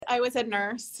I was a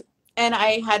nurse and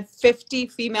I had 50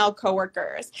 female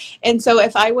coworkers. And so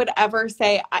if I would ever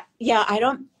say,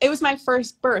 it was my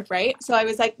first birth, right? So I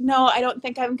was like, no, I don't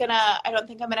think I'm gonna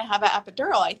have an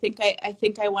epidural. I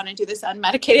think I want to do this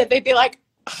unmedicated. They'd be like,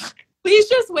 please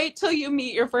just wait till you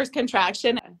meet your first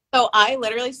contraction. So I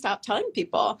literally stopped telling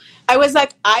people. I was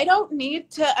like, I don't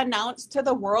need to announce to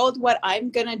the world what I'm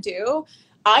gonna do.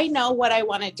 I know what I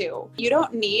want to do. You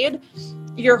don't need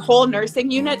your whole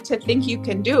nursing unit to think you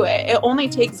can do it. It only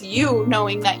takes you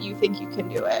knowing that you think you can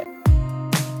do it.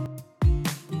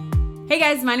 Hey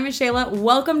guys, my name is Shayla.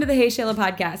 Welcome to the Hey Shayla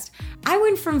podcast. I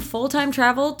went from full-time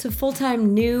travel to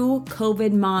full-time new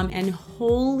COVID mom, and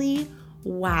holy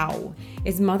wow,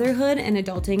 is motherhood and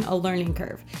adulting a learning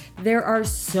curve. There are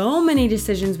so many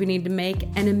decisions we need to make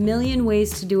and a million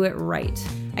ways to do it right.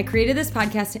 I created this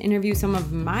podcast to interview some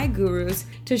of my gurus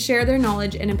to share their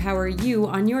knowledge and empower you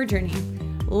on your journey.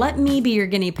 Let me be your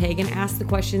guinea pig and ask the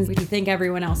questions you think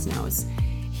everyone else knows.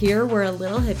 Here, we're a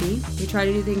little hippie. We try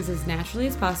to do things as naturally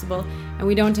as possible, and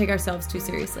we don't take ourselves too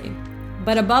seriously.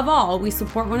 But above all, we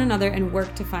support one another and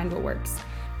work to find what works.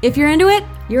 If you're into it,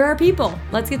 you're our people.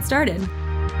 Let's get started.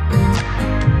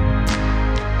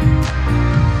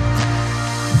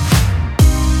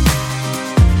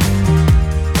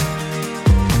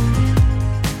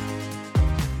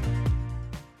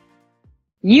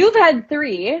 You've had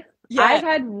 3. Yeah. I've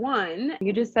had 1.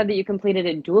 You just said that you completed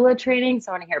a doula training,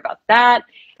 so I want to hear about that.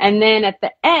 And then at the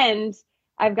end,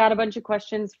 I've got a bunch of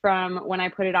questions from when I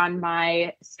put it on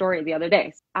my story the other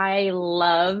day. I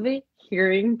love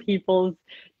hearing people's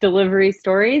delivery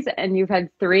stories, and you've had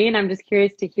 3, and I'm just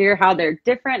curious to hear how they're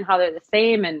different, how they're the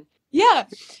same. And yeah,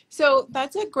 so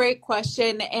that's a great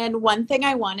question. And one thing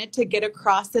I wanted to get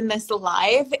across in this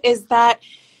live is that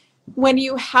when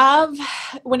you're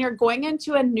going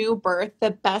into a new birth,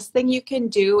 the best thing you can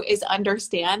do is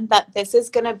understand that this is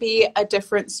going to be a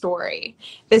different story.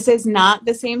 This is not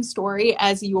the same story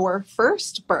as your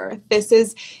first birth. This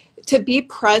is to be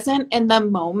present in the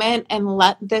moment and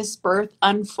let this birth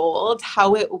unfold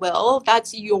how it will.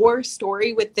 That's your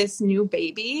story with this new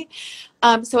baby.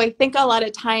 So I think a lot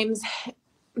of times,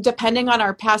 depending on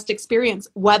our past experience,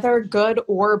 whether good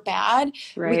or bad,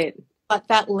 right, let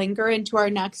that linger into our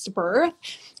next birth.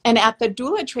 And at the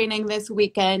doula training this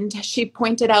weekend, she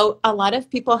pointed out a lot of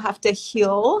people have to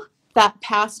heal that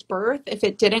past birth if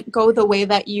it didn't go the way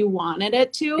that you wanted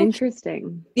it to.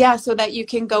 Interesting. Yeah, so that you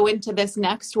can go into this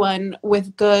next one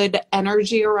with good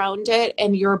energy around it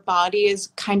and your body is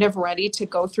kind of ready to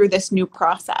go through this new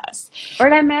process.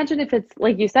 Or I imagine if it's,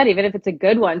 like you said, even if it's a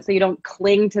good one, so you don't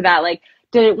cling to that, like,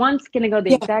 did it once going to go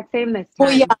the exact same this time?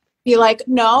 Well, yeah. Be like,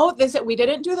 no, we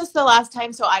didn't do this the last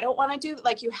time, so I don't want to do,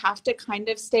 like, you have to kind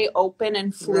of stay open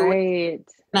and fluid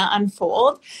and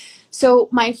unfold. So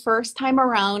my first time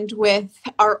around with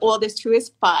our oldest, who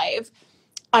is 5,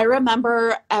 I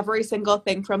remember every single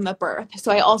thing from the birth.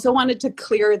 So I also wanted to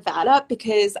clear that up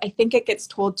because I think it gets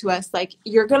told to us, like,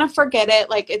 you're going to forget it.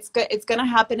 Like, it's going to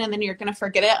happen and then you're going to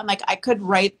forget it. And like, I could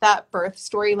write that birth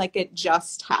story like it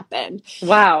just happened.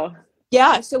 Wow.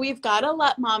 Yeah, so we've got to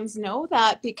let moms know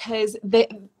that because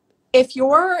if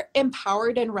you're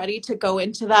empowered and ready to go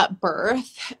into that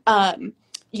birth,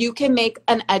 you can make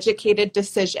an educated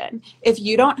decision. If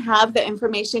you don't have the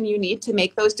information you need to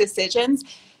make those decisions,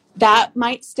 that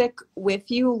might stick with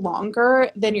you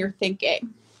longer than you're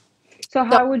thinking. So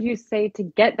how would you say to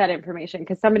get that information?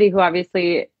 Because somebody who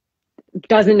obviously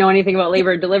doesn't know anything about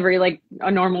labor and delivery, like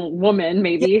a normal woman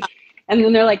maybe, yeah. And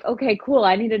then they're like, okay, cool,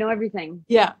 I need to know everything.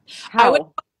 Yeah.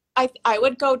 How? I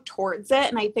would go towards it.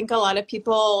 And I think a lot of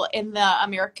people in the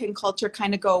American culture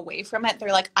kind of go away from it.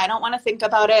 They're like, I don't want to think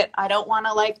about it. I don't want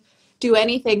to like do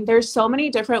anything. There's so many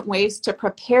different ways to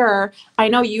prepare. I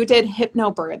know you did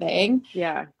hypnobirthing.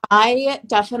 Yeah. I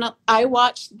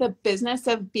watched The Business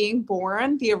of Being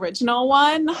Born, the original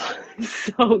one.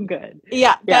 So good.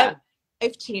 Yeah. That's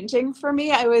life-changing for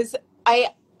me. I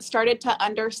started to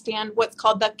understand what's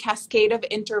called the cascade of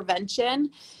intervention,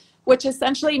 which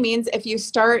essentially means if you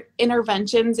start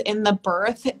interventions in the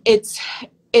birth,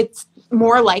 it's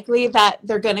more likely that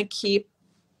they're going to keep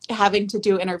having to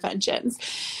do interventions.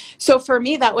 So for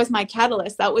me, that was my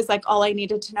catalyst. That was like all I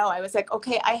needed to know. I was like,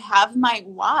 okay, I have my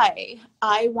why.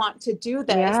 I want to do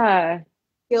this. Yeah.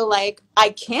 Feel like I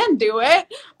can do it.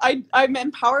 I'm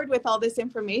empowered with all this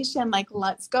information. Like,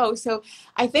 let's go. So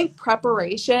I think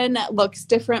preparation looks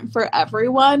different for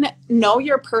everyone. Know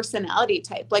your personality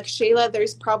type. Like Shayla,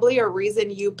 there's probably a reason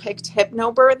you picked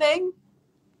hypnobirthing.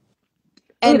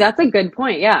 And that's a good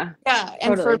point. Yeah. Yeah.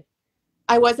 And totally.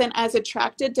 I wasn't as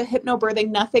attracted to hypnobirthing,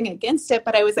 nothing against it,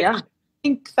 but I was like, I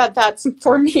think that's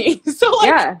for me. So like,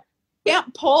 yeah.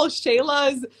 can't pull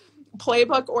Shayla's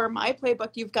playbook or my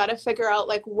playbook. You've got to figure out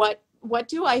like what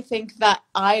do I think that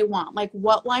I want? Like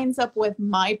what lines up with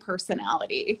my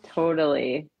personality?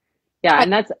 Totally. Yeah, I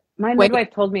and that's my wait.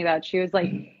 midwife told me that. She was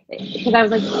like, because I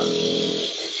was like,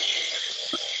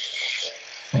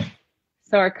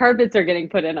 so our carpets are getting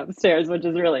put in upstairs, which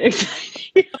is really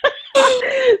exciting.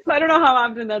 So I don't know how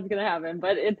often that's gonna happen,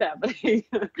 but it's happening.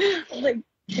 I was like,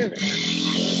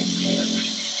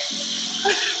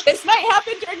 This might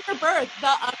happen during your birth.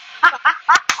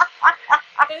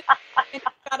 And you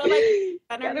gotta like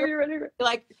center gotta your be ready.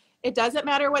 like it doesn't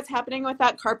matter what's happening with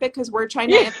that carpet because we're trying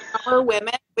to Yeah, empower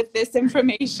women with this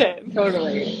information.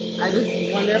 totally. I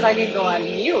just wonder if I can go on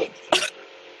mute.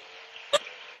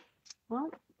 Well,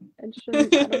 it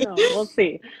shouldn't, I don't know. We'll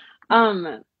see.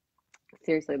 Um,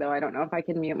 Seriously though, I don't know if I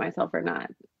can mute myself or not.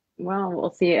 Well,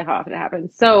 we'll see how often it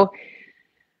happens. So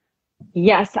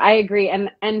yes, I agree.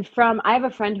 And from I have a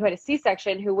friend who had a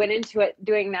C-section who went into it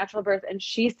doing natural birth, and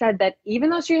she said that even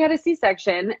though she had a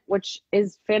C-section, which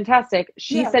is fantastic,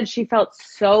 she Yeah. said she felt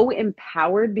so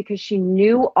empowered because she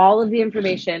knew all of the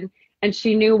information and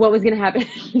she knew what was going to happen.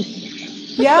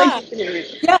 Yeah. Like,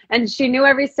 Yeah. and she knew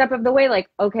every step of the way, like,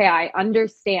 okay, I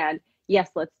understand. Yes,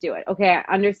 let's do it. Okay, I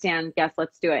understand. Yes,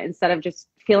 let's do it. Instead of just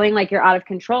feeling like you're out of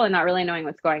control and not really knowing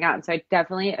what's going on. So I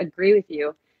definitely agree with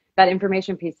you. That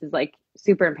information piece is like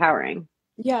super empowering.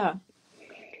 Yeah.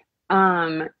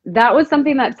 That was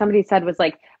something that somebody said was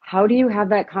like, how do you have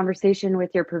that conversation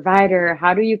with your provider?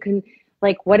 How do you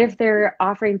like, what if they're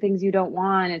offering things you don't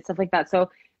want and stuff like that? So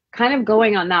kind of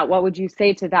going on that, what would you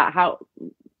say to that? How, in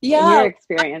your Yeah.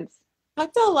 experience?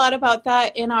 Talked a lot about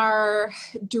that in our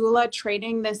doula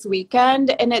training this weekend.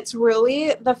 And it's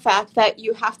really the fact that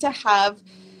you have to have,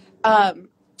 um,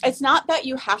 it's not that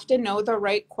you have to know the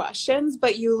right questions,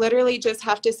 but you literally just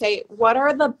have to say, what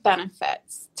are the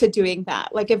benefits to doing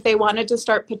that? Like if they wanted to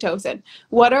start Pitocin,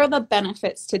 what are the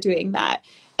benefits to doing that?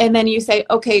 And then you say,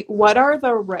 okay, what are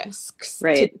the risks to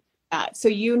Right. that? So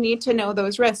you need to know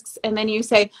those risks. And then you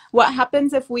say, what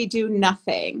happens if we do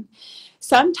nothing?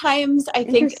 Sometimes I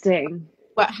think Interesting.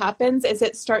 what happens is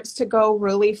it starts to go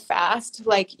really fast.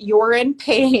 Like you're in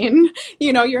pain,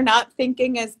 you're not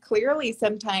thinking as clearly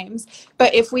sometimes.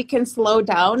 But if we can slow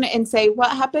down and say,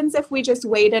 what happens if we just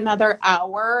wait another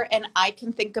hour and I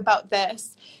can think about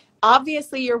this?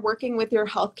 Obviously, you're working with your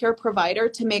healthcare provider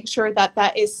to make sure that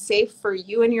that is safe for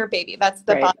you and your baby. That's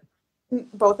the Right. bottom.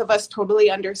 Both of us totally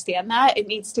understand that. It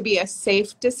needs to be a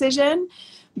safe decision.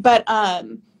 But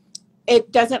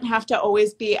it doesn't have to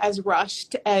always be as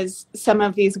rushed as some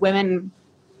of these women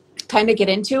kind of get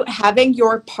into. Having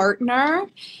your partner,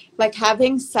 like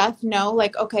having Seth know,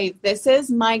 like, okay, this is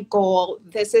my goal,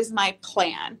 this is my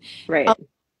plan. Right.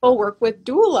 People work with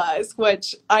doulas,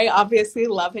 which I obviously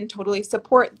love and totally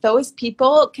support. Those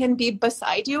people can be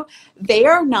beside you. They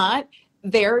are not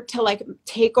there to like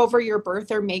take over your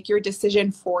birth or make your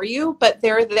decision for you, but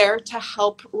they're there to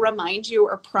help remind you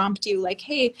or prompt you like,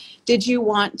 hey, did you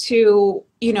want to,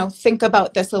 think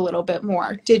about this a little bit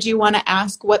more? Did you want to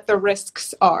ask what the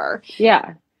risks are? Yeah.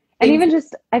 And Things. even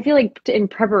just, I feel like in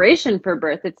preparation for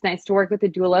birth, it's nice to work with a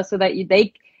doula so that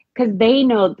because they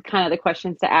know kind of the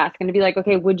questions to ask and to be like,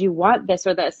 okay, would you want this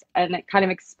or this? And it kind of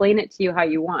explain it to you how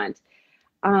you want.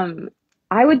 Um,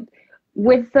 I would,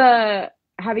 with the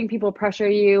having people pressure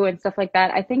you and stuff like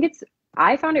that,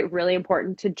 I found it really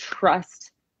important to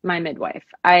trust my midwife.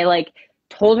 I like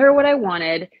told her what I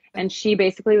wanted, and she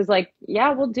basically was like,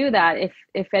 yeah, we'll do that.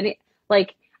 If any,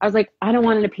 like, I was like, I don't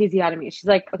want an episiotomy. She's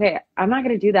like, okay, I'm not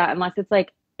going to do that unless it's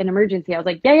like an emergency. I was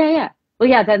like, yeah, yeah, yeah. Well,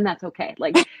 yeah, then that's okay.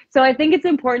 Like, so I think it's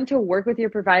important to work with your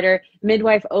provider,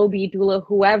 midwife, OB, doula,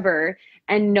 whoever,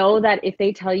 and know that if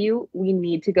they tell you we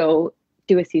need to go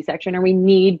do a C-section or we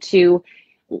need to,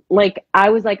 like, I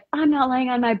was like, I'm not laying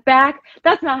on my back.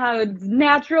 That's not how it's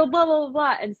natural, blah, blah, blah,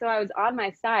 blah. And so I was on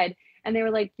my side and they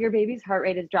were like, your baby's heart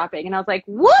rate is dropping. And I was like,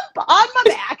 whoop, on my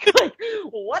back. Like,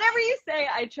 whatever you say,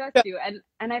 I trust you.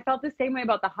 And I felt the same way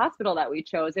about the hospital that we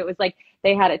chose. It was like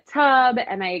they had a tub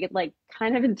and I like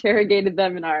kind of interrogated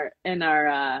them in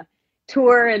our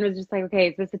tour and was just like, okay,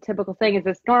 is this a typical thing? Is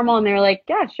this normal? And they were like,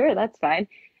 yeah, sure, that's fine.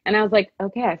 And I was like,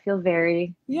 okay,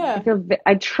 Yeah.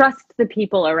 I trust the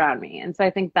people around me. And so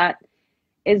I think that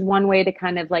is one way to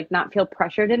kind of like not feel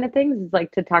pressured into things is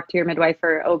like to talk to your midwife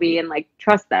or OB and like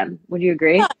trust them. Would you Yeah,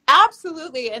 agree?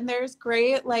 absolutely. And there's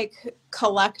great like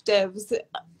collectives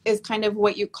is kind of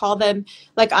what you call them.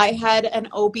 Like I had an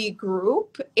OB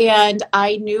group and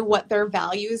I knew what their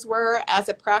values were as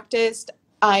a practice.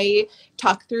 I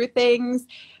talked through things.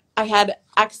 I had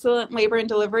excellent labor and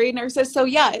delivery nurses. So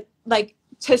yeah, like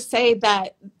to say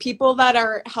that people that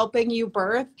are helping you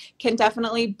birth can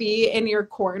definitely be in your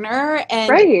corner,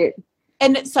 Right.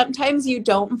 and sometimes you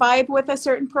don't vibe with a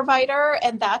certain provider,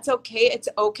 and that's okay. It's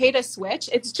okay to switch.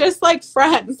 It's just like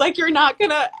friends. Like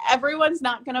everyone's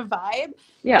not gonna vibe.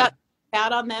 Yeah. That's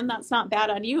bad on them. That's not bad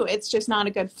on you. It's just not a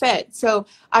good fit. So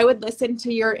I would listen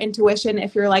to your intuition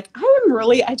if you're like,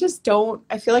 I just don't,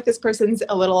 I feel like this person's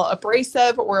a little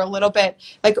abrasive or a little bit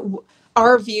like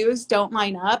our views don't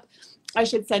line up. I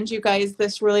should send you guys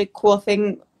this really cool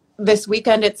thing this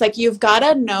weekend. It's like you've got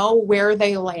to know where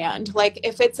they land. Like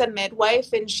if it's a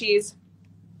midwife and she's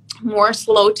more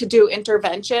slow to do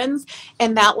interventions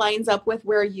and that lines up with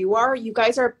where you are, you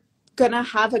guys are gonna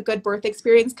have a good birth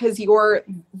experience because you're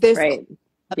this Right.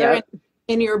 other Yep.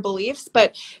 in your beliefs.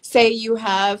 But say you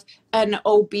have an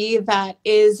OB that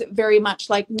is very much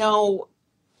like, no,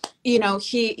 you know,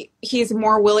 he's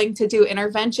more willing to do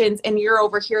interventions, and you're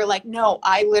over here like, no,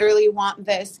 I literally want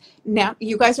this now.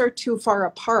 You guys are too far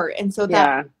apart, and so that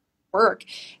Yeah. work.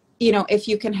 You know, if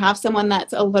you can have someone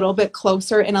that's a little bit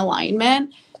closer in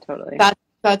alignment, Totally.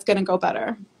 that's going to go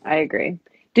better. I agree.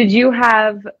 Did you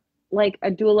have like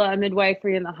a doula, a midwife?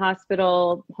 Were you in the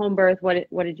hospital, home birth? What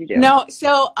did you do? No,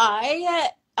 so I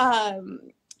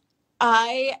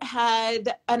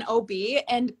had an OB,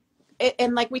 and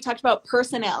like we talked about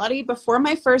personality before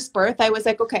my first birth, I was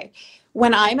like, okay,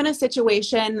 when I'm in a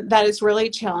situation that is really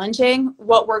challenging,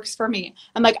 what works for me?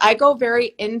 I'm like, I go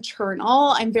very internal.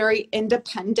 I'm very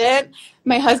independent.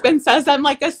 My husband says I'm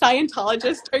like a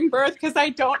Scientologist during birth because I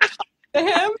don't talk to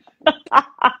him.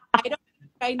 I don't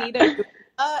think I need a doula,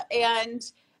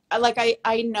 and like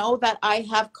I know that I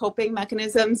have coping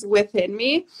mechanisms within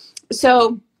me.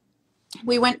 So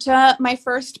we went to my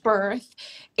first birth,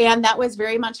 and that was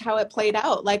very much how it played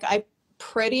out. Like I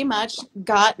pretty much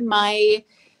got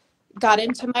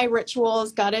into my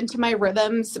rituals, got into my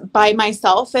rhythms by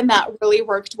myself, and that really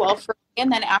worked well for me.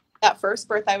 And then after that first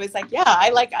birth, I was like, yeah,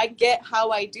 I get how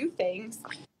I do things.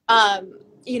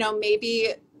 You know,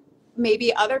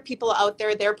 maybe other people out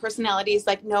there, their personalities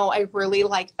like, no, I really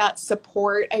like that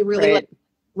support. I really like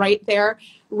right there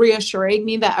reassuring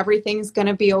me that everything's going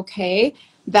to be okay.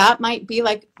 That might be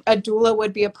like a doula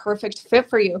would be a perfect fit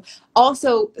for you.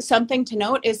 Also, something to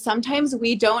note is sometimes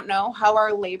we don't know how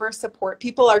our labor support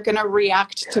people are going to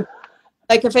react to,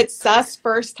 like if it's Seth's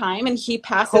first time and he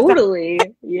passes out, Totally.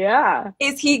 Yeah.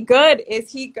 is he good?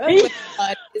 Is he good with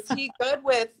blood? Is he good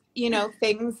with, you know,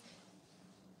 things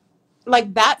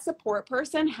like that? Support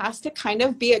person has to kind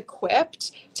of be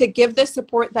equipped to give the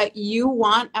support that you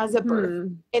want as a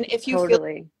birth. And if you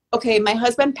feel okay, my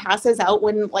husband passes out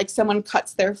when like someone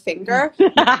cuts their finger,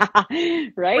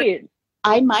 right,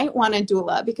 I might want a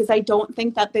doula because I don't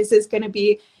think that this is going to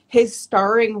be his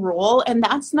starring role, and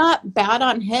that's not bad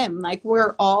on him. Like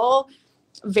we're all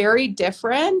very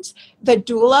different. The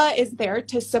doula is there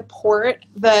to support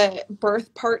the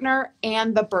birth partner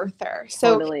and the birther.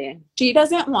 So she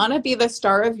doesn't want to be the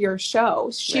star of your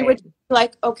show. She would be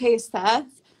like, okay, Seth,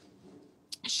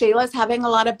 Shayla's having a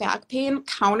lot of back pain.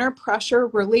 Counter pressure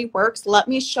really works. Let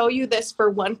me show you this for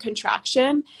one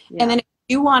contraction. And then if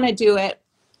you want to do it,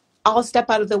 I'll step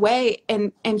out of the way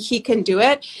and he can do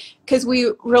it. Because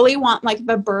we really want like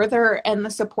the birther and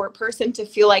the support person to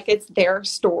feel like it's their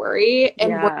story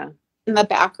and we're in the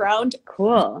background.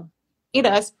 Cool. Need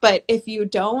us, but if you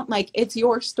don't, like it's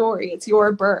your story, it's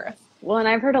your birth. Well, and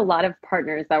I've heard a lot of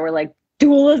partners that were like,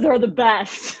 doulas are the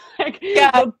best. Like,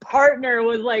 the partner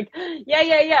was like,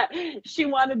 yeah. She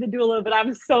wanted the doula, but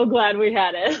I'm so glad we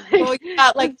had it. Well,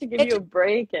 yeah, like to give you a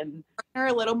break and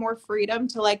a little more freedom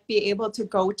to like be able to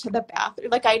go to the bathroom.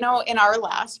 Like I know in our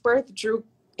last birth, Drew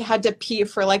had to pee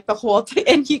for like the whole time,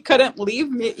 and he couldn't leave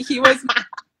me. He was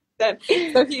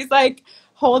so he's like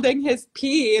holding his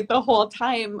pee the whole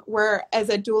time, where as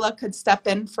a doula could step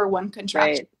in for one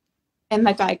contraction, and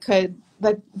the guy could.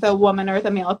 The woman or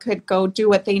the male could go do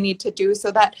what they need to do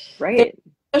so that they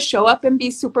show up and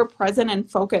be super present and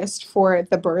focused for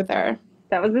the birther.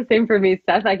 That was the same for me,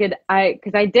 Seth.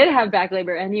 Because I did have back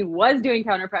labor, and he was doing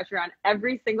counter pressure on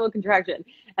every single contraction.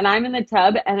 And I'm in the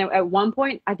tub, and at one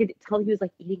point I could tell he was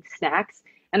like eating snacks,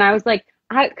 and I was like,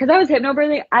 because I was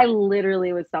hypnobirthing, I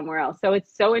literally was somewhere else. So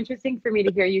it's so interesting for me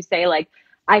to hear you say like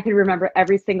I could remember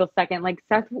every single second. Like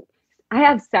Seth. I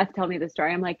have Seth tell me the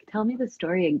story. I'm like, tell me the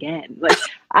story again. Like,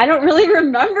 I don't really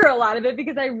remember a lot of it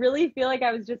because I really feel like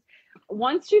I was just,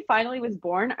 once she finally was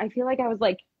born, I feel like I was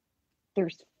like,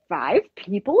 there's 5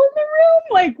 people in the room?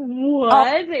 Like,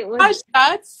 what? Oh, gosh,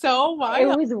 that's so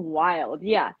wild. It was wild.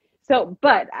 Yeah. So,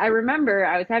 but I remember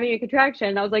I was having a contraction.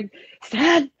 And I was like,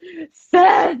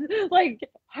 Seth, like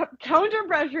counter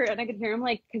pressure. And I could hear him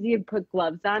like, because he had put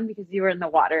gloves on because you were in the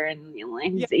water and you know,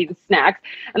 like, Yeah. he's eating snacks.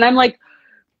 And I'm like,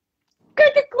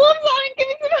 get the gloves on and give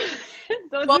me some.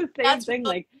 So it's Well, the same that's thing.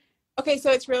 really, Like, okay, so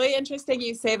it's really interesting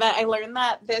you say that. I learned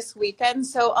that this weekend.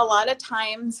 So a lot of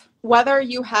times, whether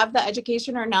you have the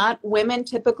education or not, women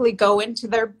typically go into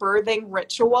their birthing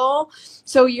ritual.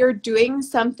 So you're doing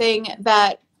something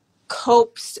that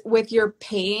copes with your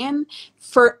pain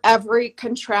for every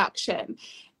contraction.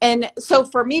 And so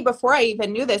for me, before I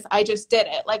even knew this, I just did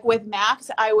it. Like with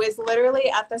Max, I was literally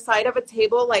at the side of a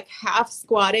table, like half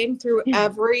squatting through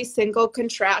every single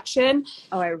contraction.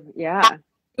 yeah.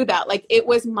 Do that. Like it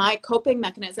was my coping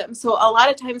mechanism. So a lot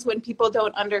of times when people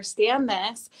don't understand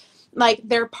this, like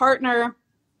their partner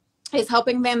is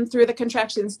helping them through the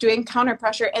contractions, doing counter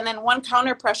pressure, and then one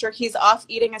counter pressure, he's off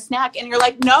eating a snack, and you're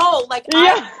like, no, like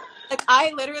Yeah.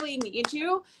 I literally need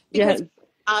you because Yes.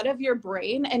 out of your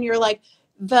brain, and you're like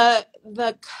the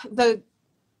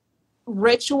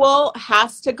ritual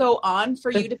has to go on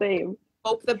for you The to same.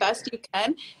 cope the best you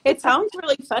can. It sounds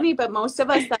really funny, but most of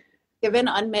us that given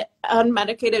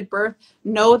unmedicated birth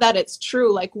know that it's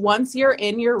true. Like once you're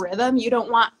in your rhythm, you don't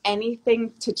want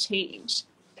anything to change.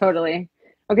 Totally.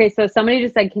 Okay, so somebody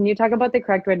just said, can you talk about the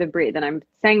correct way to breathe? And I'm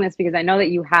saying this because I know that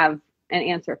you have an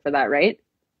answer for that, right?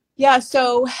 Yeah,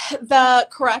 so the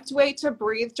correct way to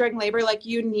breathe during labor, like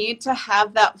you need to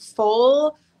have that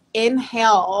full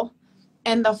inhale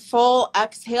and the full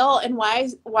exhale. And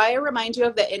why I remind you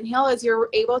of the inhale is you're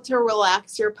able to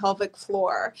relax your pelvic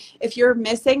floor. If you're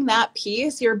missing that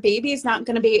piece, your baby's not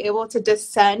going to be able to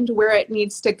descend where it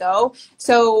needs to go.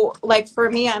 So like for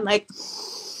me, I'm like,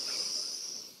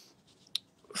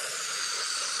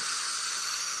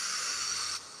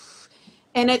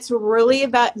 and it's really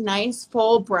that nice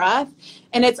full breath.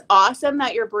 And it's awesome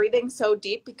that you're breathing so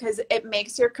deep because it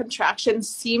makes your contractions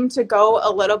seem to go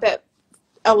a little bit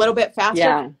faster.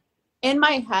 Yeah. In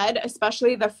my head,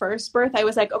 especially the first birth, I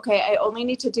was like, okay, I only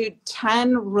need to do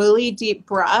 10 really deep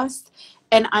breaths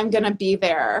and I'm going to be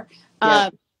there.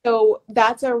 Yep. So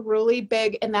that's a really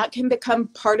big, and that can become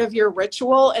part of your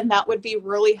ritual. And that would be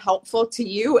really helpful to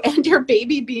you and your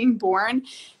baby being born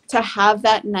to have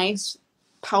that nice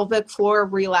pelvic floor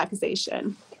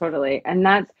relaxation. Totally. And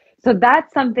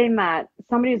that's something that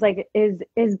somebody's like,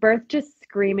 is birth just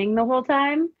screaming the whole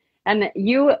time? And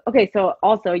okay, so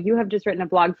also you have just written a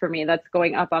blog for me that's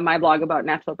going up on my blog about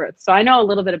natural birth. So I know a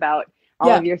little bit about all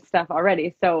of your stuff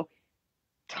already. So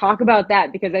talk about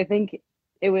that because I think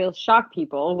it will shock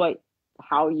people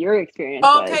how your experience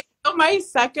was. So my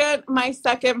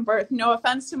second birth, no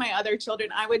offense to my other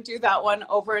children, I would do that one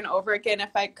over and over again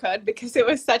if I could because it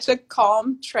was such a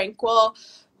calm, tranquil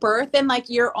birth. And like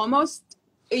you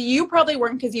probably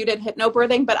weren't because you did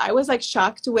hypnobirthing, but I was like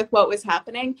shocked with what was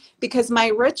happening because my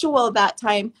ritual that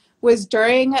time was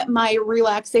during my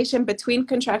relaxation between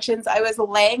contractions. I was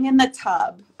laying in the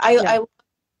tub.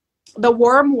 The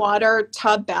warm water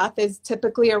tub bath is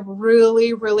typically a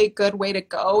really, really good way to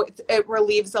go. It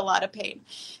relieves a lot of pain.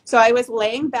 So I was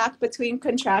laying back between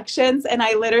contractions and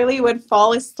I literally would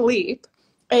fall asleep.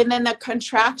 And then the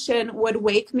contraction would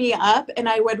wake me up and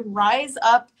I would rise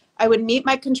up. I would meet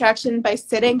my contraction by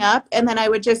sitting up and then I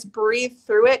would just breathe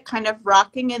through it, kind of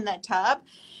rocking in the tub.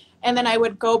 And then I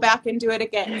would go back and do it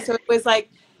again. So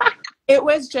it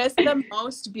was just the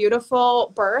most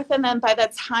beautiful birth. And then by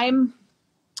the time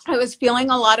I was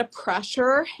feeling a lot of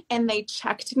pressure and they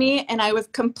checked me and I was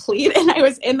complete and I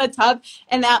was in the tub,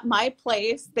 and at my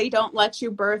place, they don't let you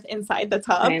birth inside the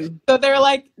tub. Same. So they're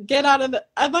like, get out of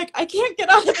I'm like, I can't get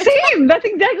out of the Same. That's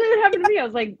exactly what happened to me. I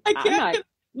was like, I can't get out of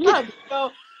the tub.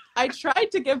 So I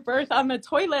tried to give birth on the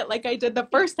toilet like I did the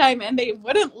first time and they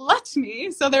wouldn't let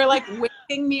me. So they're like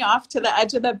waving me off to the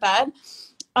edge of the bed.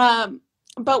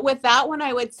 But with that one,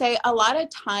 I would say a lot of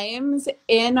times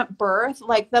in birth,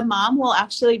 like the mom will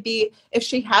actually be, if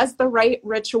she has the right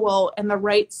ritual and the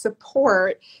right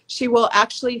support, she will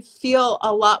actually feel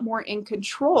a lot more in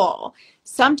control.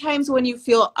 Sometimes when you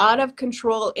feel out of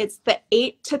control, it's the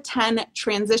 8 to 10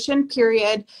 transition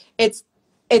period. It's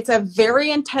a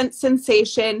very intense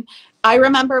sensation. I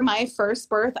remember my first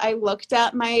birth, I looked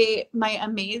at my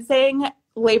amazing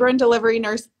labor and delivery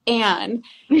nurse, Anne,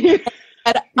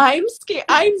 and I'm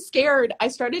scared. I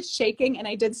started shaking and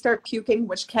I did start puking,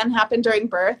 which can happen during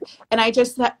birth. And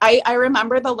I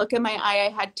remember the look in my eye. I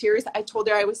had tears. I told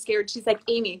her I was scared. She's like,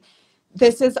 Amy,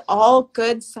 this is all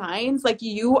good signs. Like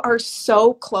you are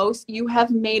so close. You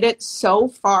have made it so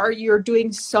far. You're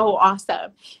doing so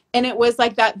awesome. And it was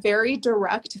like that very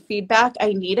direct feedback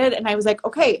I needed. And I was like,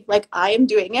 okay, like I am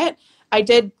doing it. I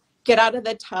did get out of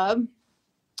the tub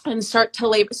and start to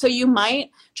labor. So you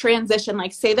might transition,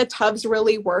 like say the tub's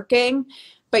really working,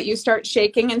 but you start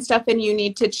shaking and stuff and you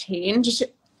need to change.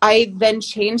 I then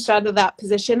changed out of that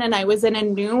position and I was in a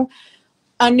new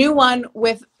one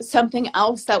with something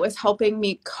else that was helping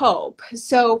me cope.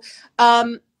 So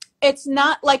it's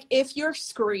not like if you're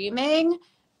screaming,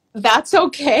 that's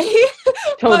okay.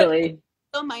 Totally.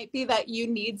 It might be that you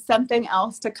need something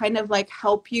else to kind of like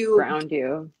help you ground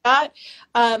you. That,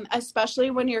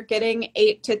 especially when you're getting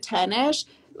 8 to 10-ish,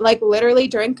 like literally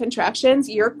during contractions,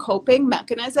 your coping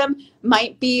mechanism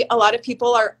might be, a lot of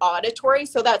people are auditory.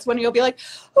 So that's when you'll be like,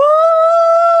 oh!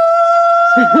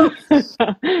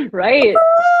 Right.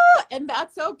 Oh! And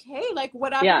that's okay. Like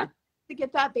whatever. Yeah. To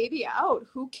get that baby out.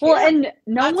 Who cares? Well, and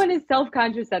no one is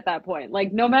self-conscious at that point.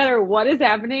 Like no matter what is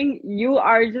happening, you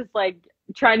are just like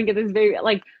trying to get this baby.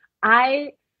 Like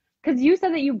because you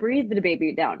said that you breathed the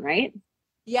baby down, right?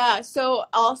 Yeah. So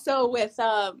also with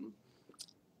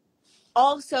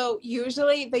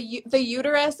usually the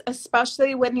uterus,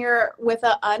 especially when you're with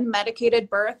an unmedicated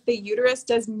birth, the uterus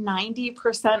does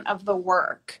 90% of the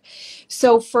work.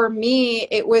 So for me,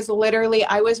 it was literally,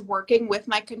 I was working with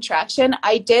my contraction.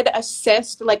 I did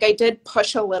assist, like I did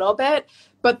push a little bit,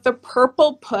 but the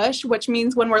purple push, which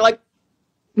means when we're like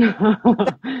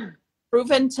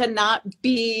proven to not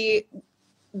be,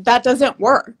 that doesn't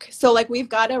work. So like we've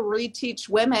got to reteach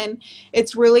women.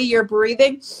 It's really your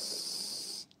breathing.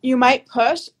 You might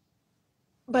push,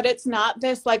 but it's not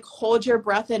this like hold your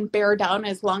breath and bear down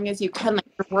as long as you can. Like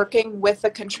you're working with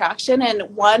the contraction. And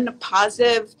one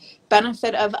positive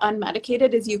benefit of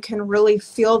unmedicated is you can really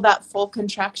feel that full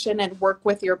contraction and work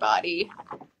with your body.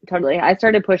 Totally. I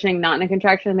started pushing not in a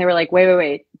contraction. And they were like,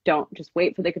 wait, don't just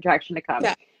wait for the contraction to come.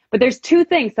 Yeah. But there's two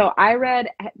things. So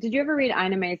did you ever read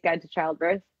Ina May's Guide to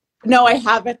Childbirth? No, I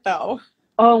haven't though.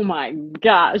 Oh my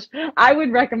gosh. I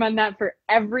would recommend that for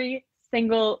every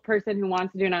single person who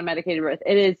wants to do an unmedicated birth.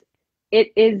 It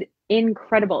is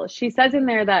incredible. She says in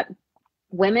there that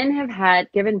women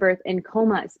have given birth in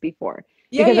comas before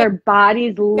because our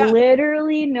bodies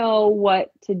literally know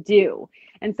what to do.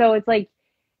 And so it's like,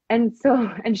 and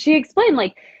she explained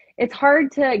like, it's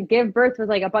hard to give birth with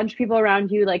like a bunch of people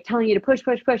around you, like telling you to push.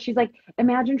 She's like,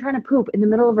 imagine trying to poop in the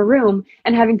middle of a room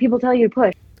and having people tell you to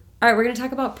push. All right, we're going to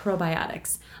talk about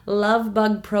probiotics. Love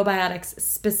Bug probiotics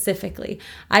specifically.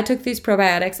 I took these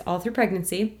probiotics all through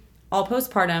pregnancy, all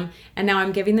postpartum, and now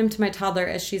I'm giving them to my toddler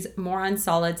as she's more on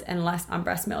solids and less on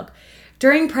breast milk.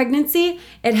 During pregnancy,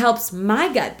 it helps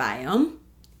my gut biome.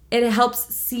 It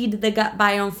helps seed the gut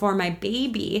biome for my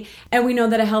baby. And we know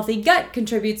that a healthy gut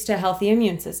contributes to a healthy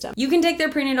immune system. You can take their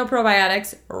prenatal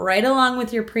probiotics right along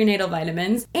with your prenatal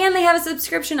vitamins. And they have a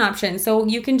subscription option, so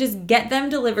you can just get them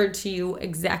delivered to you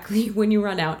exactly when you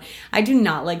run out. I do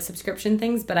not like subscription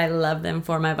things, but I love them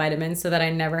for my vitamins so that I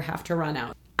never have to run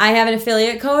out. I have an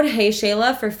affiliate code, Hey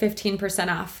Shayla, for 15%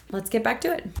 off. Let's get back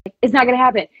to it. It's not going to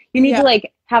happen. You need to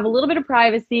like have a little bit of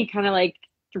privacy, kind of like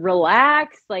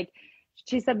relax, like.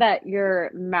 She said that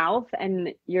your mouth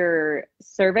and your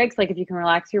cervix, like if you can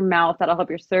relax your mouth, that'll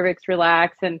help your cervix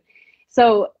relax. And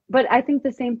so, but I think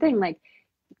the same thing, like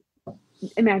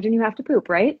imagine you have to poop,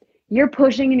 right? You're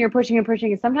pushing and you're pushing and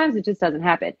pushing. And sometimes it just doesn't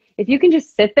happen. If you can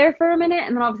just sit there for a minute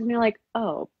and then all of a sudden you're like,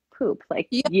 oh, poop. Like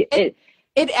it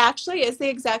actually is the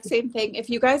exact same thing.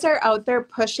 If you guys are out there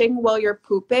pushing while you're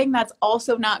pooping, that's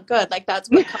also not good. Like that's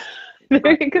what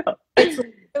there you go. It's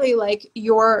really like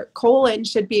your colon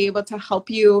should be able to help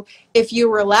you if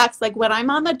you relax. Like when I'm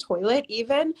on the toilet,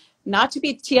 even not to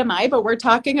be TMI, but we're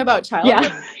talking about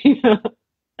childbirth. Yeah.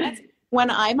 When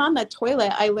I'm on the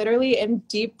toilet, I literally am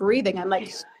deep breathing. I'm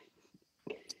like,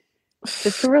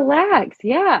 just to relax.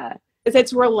 Yeah.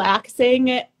 It's relaxing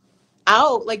it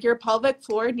out. Like your pelvic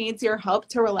floor needs your help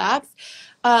to relax.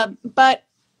 But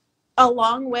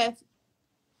along with,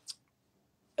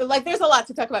 like, there's a lot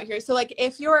to talk about here. So, like,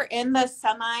 if you're in the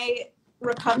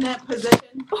semi-recumbent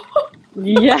position,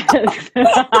 yes,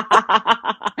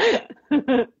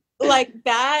 like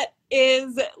that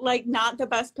is like not the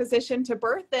best position to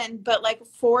birth in. But like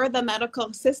for the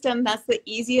medical system, that's the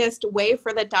easiest way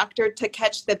for the doctor to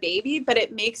catch the baby. But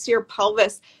it makes your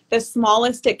pelvis the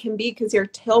smallest it can be because your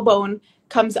tailbone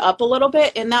comes up a little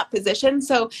bit in that position.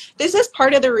 So this is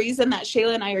part of the reason that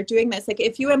Shayla and I are doing this. Like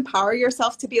if you empower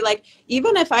yourself to be like,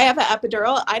 even if I have an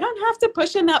epidural, I don't have to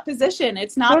push in that position.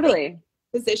 It's not totally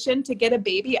the position to get a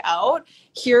baby out.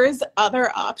 Here's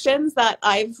other options that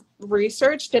I've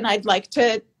researched and I'd like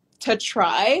to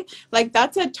try. Like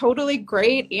that's a totally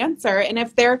great answer. And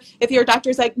if your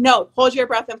doctor's like, no, hold your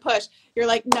breath and push, you're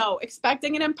like, no,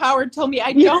 expecting and empowered told me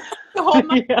I don't have to hold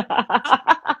my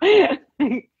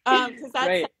because that's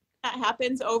right. that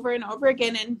happens over and over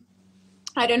again. And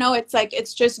I don't know, it's like,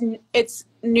 it's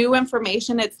new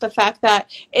information. It's the fact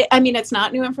that, I mean, it's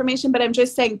not new information, but I'm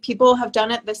just saying people have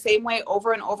done it the same way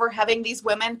over and over, having these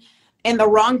women in the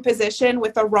wrong position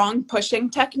with the wrong pushing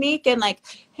technique. And like,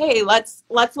 hey, let's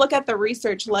look at the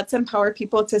research. Let's empower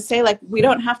people to say, like, we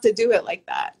don't have to do it like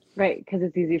that. Right, because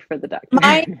it's easy for the doctor.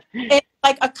 It's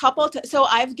like so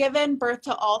I've given birth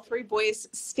to all three boys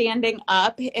standing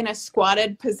up in a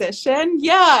squatted position.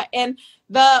 Yeah. And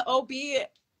the OB,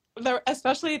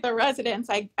 especially the residents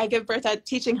I give birth at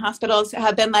teaching hospitals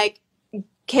have been like,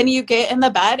 can you get in the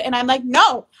bed? And I'm like,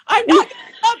 no, I'm not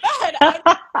getting in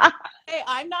the bed.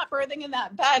 I'm not birthing in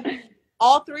that bed.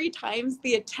 All three times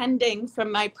the attending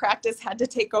from my practice had to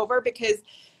take over because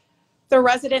the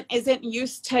resident isn't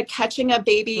used to catching a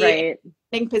baby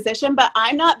in position, but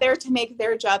I'm not there to make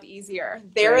their job easier.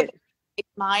 They're there to make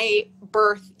my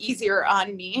birth easier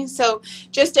on me. So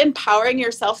just empowering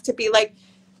yourself to be like,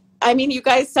 I mean, you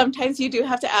guys, sometimes you do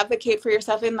have to advocate for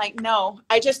yourself. And like, no,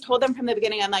 I just told them from the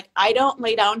beginning, I'm like, I don't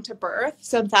lay down to birth.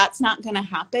 So that's not going to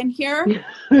happen here.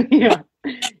 Yeah.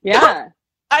 Yeah.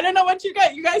 I don't know what you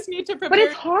guys need to prepare. But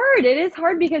it's hard. It is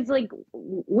hard because like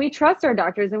we trust our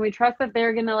doctors and we trust that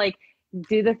they're going to like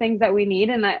do the things that we need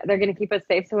and that they're going to keep us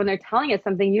safe. So when they're telling us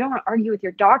something, you don't want to argue with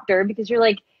your doctor because you're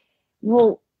like,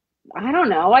 well, I don't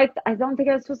know. I don't think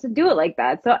I was supposed to do it like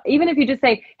that. So even if you just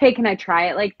say, hey, can I try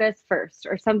it like this first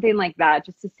or something like that,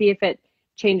 just to see if it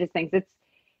changes things.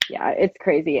 It's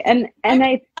crazy. And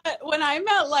when I'm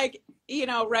at like, you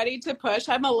know, ready to push,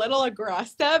 I'm a little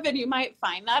aggressive and you might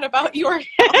find that about yourself,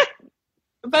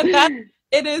 but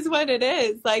it is what it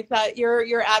is. Like that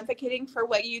you're advocating for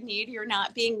what you need. You're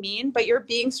not being mean, but you're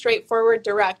being straightforward,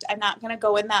 direct. I'm not going to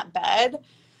go in that bed.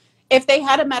 If they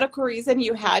had a medical reason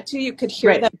you had to, you could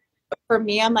hear them. For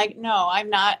me, I'm like, no, I'm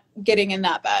not getting in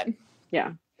that bed.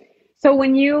 Yeah. So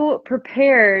when you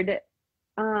prepared,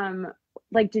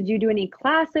 like, did you do any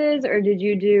classes or did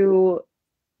you do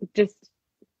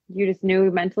you just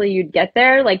knew mentally you'd get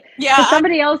there? Like, yeah,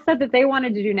 somebody else said that they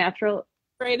wanted to do natural.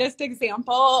 Greatest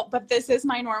example, but this is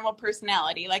my normal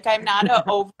personality. Like, I'm not an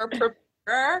over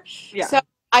preparer. Yeah. So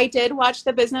I did watch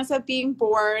The Business of Being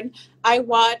Born. I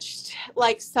watched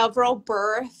like several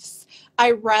births.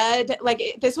 I read,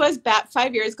 like, this was back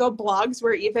 5 years ago. Blogs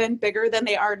were even bigger than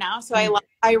they are now. So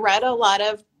I read a lot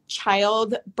of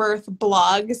childbirth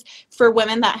blogs for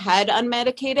women that had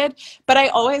unmedicated. But I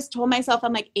always told myself,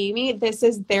 I'm like, Amy, this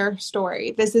is their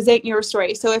story. This isn't your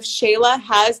story. So if Shayla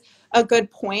has a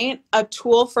good point, a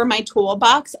tool for my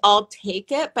toolbox, I'll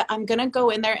take it, but I'm going to go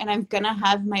in there and I'm going to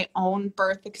have my own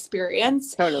birth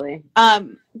experience. Totally.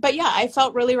 But yeah, I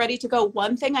felt really ready to go.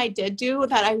 One thing I did do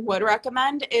that I would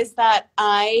recommend is that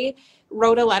I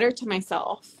wrote a letter to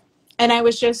myself and I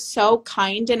was just so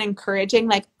kind and encouraging.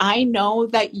 Like, I know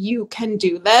that you can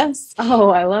do this. Oh,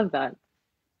 I love that.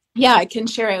 Yeah, I can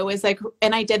share it. It was like,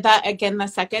 and I did that again the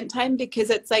second time because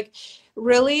it's like,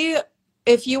 really,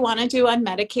 if you want to do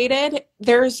unmedicated,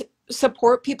 there's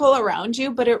support people around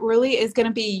you, but it really is going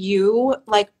to be you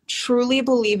like truly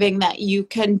believing that you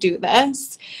can do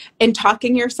this and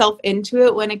talking yourself into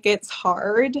it when it gets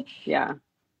hard. Yeah.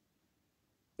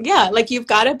 Yeah. Like, you've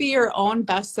got to be your own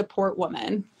best support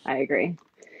woman. I agree.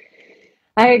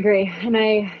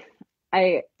 And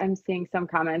I'm seeing some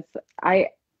comments. I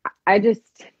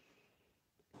just,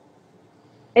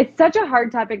 it's such a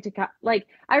hard topic to like.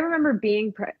 I remember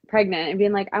being pregnant and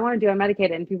being like, I want to do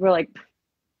unmedicated, and people were like,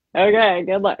 okay,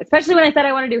 good luck. Especially when I said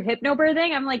I want to do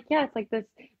hypnobirthing, I'm like, yeah, it's like this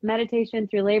meditation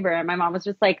through labor, and my mom was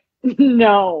just like,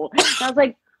 no. And I was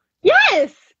like,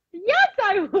 yes,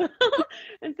 I will.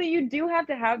 And so you do have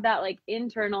to have that like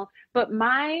internal. But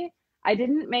I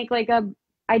didn't make like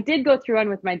I did go through one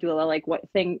with my doula,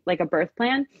 like a birth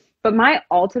plan. But my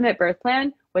ultimate birth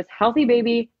plan was healthy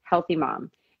baby, healthy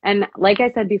mom. And like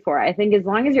I said before, I think as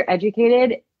long as you're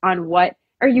educated on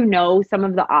some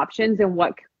of the options and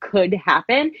what could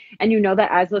happen, and you know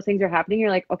that as those things are happening, you're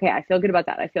like, okay, I feel good about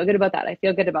that. I feel good about that. I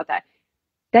feel good about that.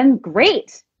 Then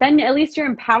great. Then at least you're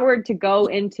empowered to go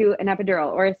into an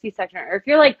epidural or a C-section. Or if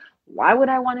you're like, why would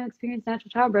I want to experience natural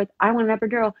childbirth? I want an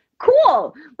epidural.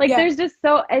 Cool. Like, there's just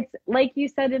it's like you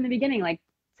said in the beginning, like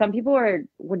some people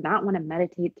would not want to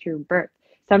meditate through birth.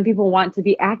 Some people want to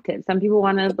be active. Some people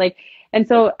want to and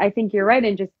so I think you're right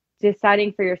in just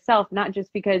deciding for yourself, not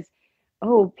just because,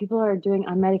 oh, people are doing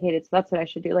unmedicated, so that's what I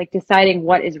should do. Like deciding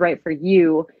what is right for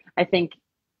you, I think,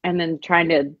 and then trying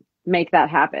to make that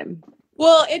happen.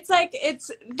 Well,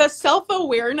 it's the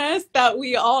self-awareness that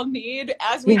we all need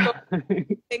as we go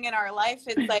in our life.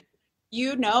 It's like,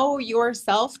 you know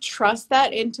yourself, trust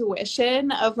that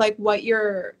intuition of like what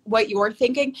you're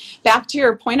thinking. Back to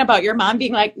your point about your mom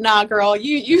being like, nah girl,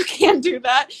 you can't do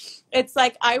that. It's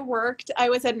like I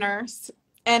was a nurse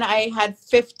and I had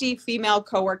 50 female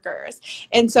coworkers.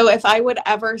 And so if I would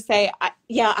ever say,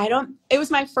 yeah, I don't, it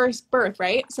was my first birth,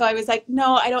 right? So I was like,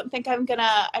 no, I don't think I'm gonna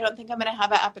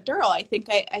have an epidural. I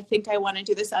think I want to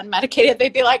do this unmedicated.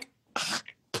 They'd be like,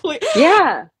 please,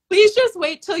 Yeah. please just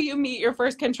wait till you meet your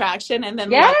first contraction and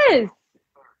then Yes.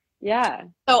 Yeah.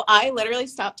 so I literally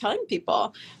stopped telling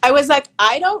people. I was like,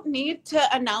 I don't need to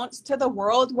announce to the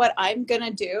world what I'm going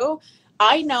to do.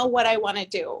 I know what I want to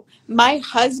do. My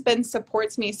husband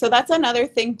supports me. So that's another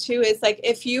thing too, is like,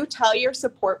 if you tell your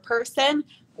support person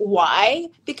why,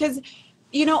 because,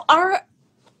 you know,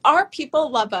 our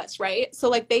people love us, right? So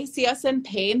like they see us in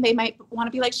pain. They might want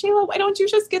to be like, Shayla, why don't you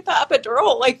just get the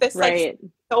epidural? Like this, Right.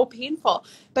 like so painful.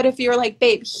 But if you're like,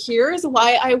 babe, here's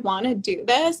why I want to do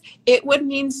this, it would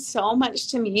mean so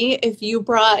much to me if you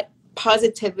brought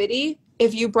positivity,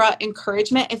 if you brought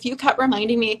encouragement, if you kept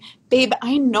reminding me, babe,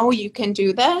 I know you can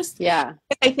do this. Yeah.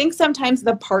 I think sometimes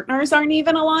the partners aren't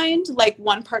even aligned. Like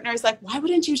one partner is like, why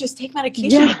wouldn't you just take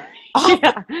medication? Yeah.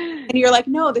 Yeah. And you're like,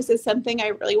 no, this is something I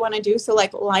really want to do. So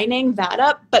like lining that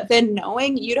up, but then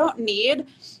knowing you don't need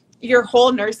your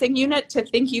whole nursing unit to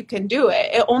think you can do it.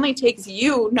 It only takes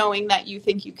you knowing that you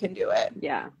think you can do it.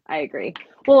 Yeah, I agree.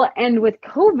 Well, and with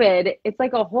COVID, it's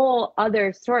like a whole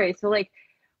other story. So like,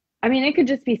 I mean, it could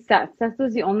just be Seth. Seth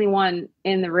was the only one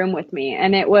in the room with me.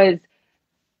 And it was,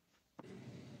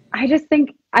 I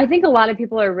think a lot of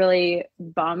people are really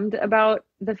bummed about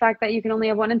the fact that you can only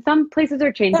have one. And some places are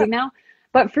Yeah. changing now.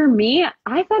 But for me,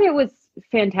 I thought it was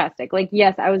fantastic. Like,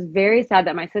 yes, I was very sad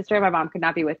that my sister and my mom could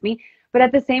not be with me. But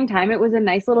at the same time, it was a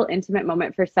nice little intimate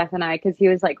moment for Seth and I because he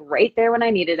was like right there when I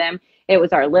needed him. It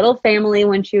was our little family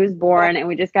when she was born. And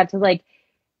we just got to like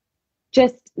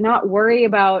just not worry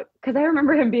about, because I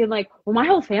remember him being like, well, my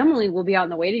whole family will be out in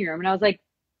the waiting room. And I was like,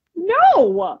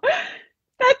 no,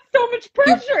 that's so much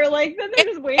pressure. Like, then they're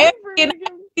just waiting for I've me.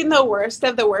 seen the worst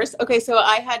of the worst. Okay, so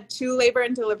I had 2 labor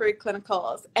and delivery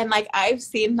clinicals, and like I've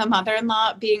seen the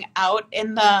mother-in-law being out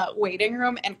in the waiting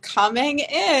room and coming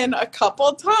in a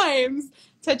couple times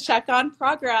to check on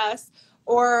progress,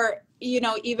 or you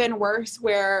know, even worse,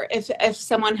 where if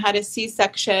someone had a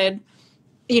C-section,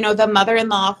 you know, the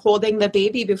mother-in-law holding the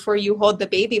baby before you hold the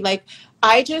baby. Like,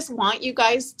 I just want you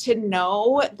guys to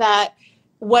know that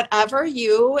whatever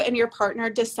you and your partner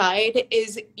decide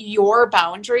is your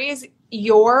boundaries,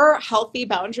 your healthy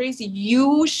boundaries,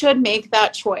 you should make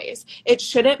that choice. It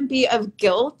shouldn't be of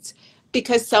guilt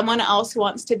because someone else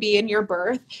wants to be in your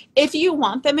birth. If you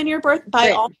want them in your birth, by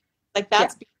Right. all means, like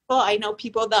that's beautiful. I know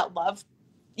people that love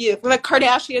you. The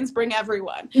Kardashians bring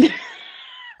everyone.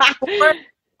 Or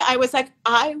I was like,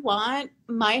 I want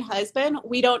my husband.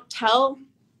 We don't tell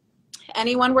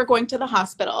anyone we're going to the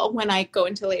hospital when I go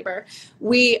into labor.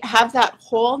 We have that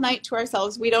whole night to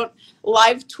ourselves. We don't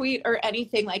live tweet or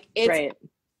anything. Like it's Right. a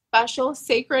special,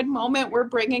 sacred moment. We're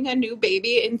bringing a new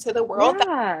baby into the world.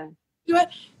 Yeah. Do it.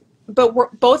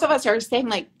 But both of us are saying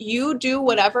like, you do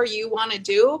whatever you want to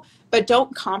do, but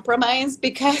don't compromise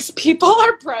because people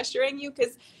are pressuring you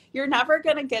because you're never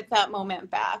going to get that moment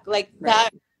back. Like Right. that.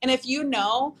 And if you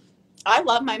know, I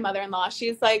love my mother-in-law.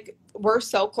 She's like, we're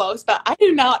so close, but I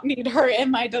do not need her in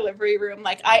my delivery room.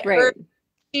 Like Right.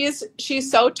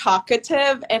 she's so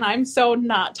talkative and I'm so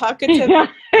not talkative. Yeah.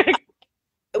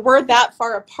 We're that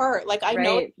far apart. Like I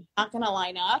know Right. it's not going to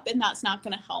line up and that's not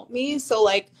going to help me. So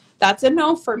like, that's a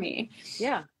no for me.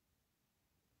 Yeah.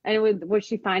 And was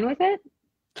she fine with it?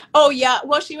 Oh yeah.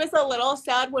 Well, she was a little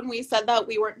sad when we said that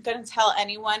we weren't going to tell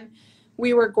anyone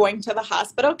we were going to the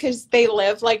hospital because they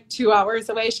live like 2 hours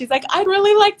away. She's like, I'd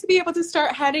really like to be able to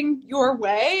start heading your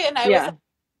way. And I was like,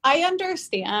 I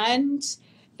understand.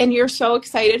 And you're so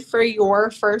excited for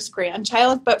your first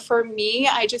grandchild. But for me,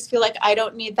 I just feel like I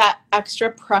don't need that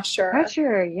extra pressure.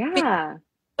 Pressure. Yeah.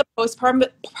 The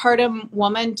postpartum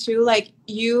woman too, like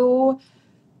you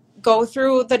go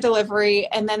through the delivery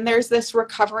and then there's this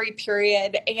recovery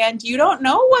period and you don't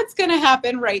know what's going to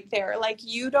happen right there. Like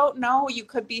you don't know, you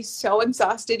could be so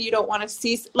exhausted. You don't want to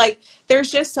see, like,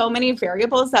 there's just so many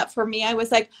variables that for me, I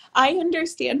was like, I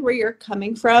understand where you're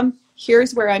coming from.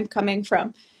 Here's where I'm coming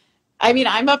from. I mean,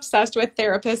 I'm obsessed with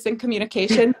therapists and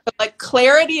communication, but like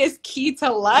clarity is key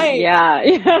to life. Yeah.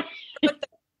 Yeah.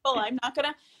 I'm not going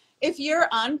to, if you're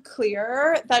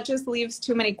unclear, that just leaves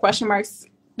too many question marks.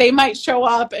 They might show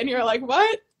up and you're like,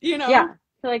 what? You know? Yeah.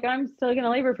 So like, I'm still going to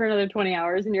labor for another 20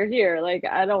 hours and you're here. Like,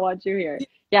 I don't want you here.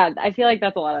 Yeah. I feel like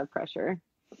that's a lot of pressure.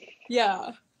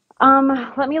 Yeah.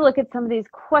 Let me look at some of these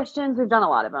questions. We've done a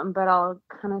lot of them, but I'll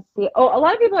kind of see. Oh, a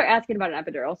lot of people are asking about an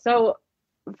epidural. So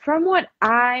from what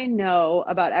I know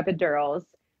about epidurals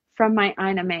from my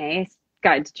Ina May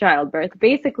Guide to Childbirth,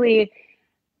 basically,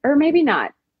 or maybe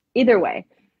not, either way,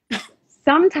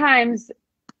 sometimes,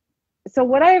 so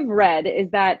what I've read is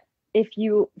that if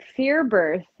you fear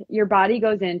birth, your body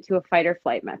goes into a fight or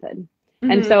flight method.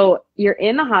 And so you're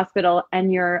in the hospital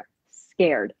and you're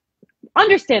scared,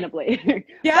 understandably.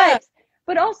 Yeah.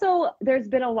 But also there's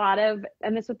been a lot of,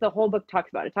 and this is what the whole book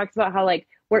talks about. It talks about how like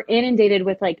we're inundated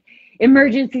with like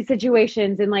emergency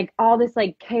situations and like all this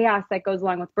like chaos that goes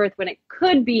along with birth when it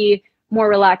could be more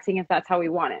relaxing if that's how we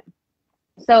want it.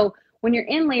 So when you're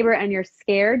in labor and you're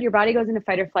scared, your body goes into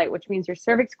fight or flight, which means your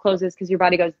cervix closes because your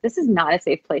body goes, this is not a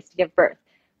safe place to give birth.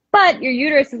 But your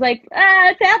uterus is like,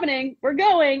 it's happening, we're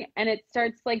going. And it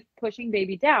starts like pushing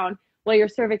baby down while your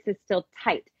cervix is still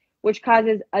tight, which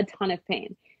causes a ton of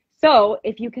pain. So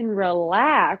if you can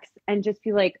relax and just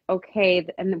be like, okay,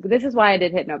 and this is why I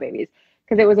did Hypnobabies,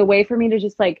 because it was a way for me to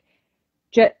just like,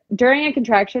 during a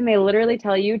contraction, they literally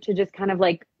tell you to just kind of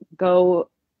like go,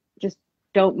 just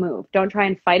don't move. Don't try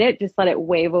and fight it. Just let it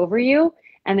wave over you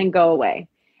and then go away.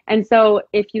 And so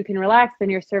if you can relax, then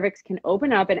your cervix can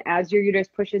open up. And as your uterus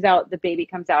pushes out, the baby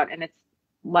comes out and it's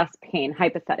less pain,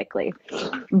 hypothetically.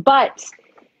 But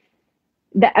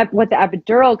what the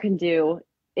epidural can do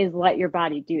is let your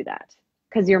body do that.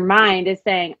 Because your mind is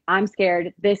saying, I'm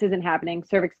scared, this isn't happening,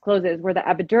 cervix closes, where the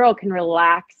epidural can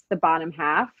relax the bottom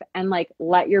half and like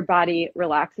let your body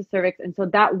relax the cervix. And so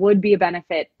that would be a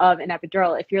benefit of an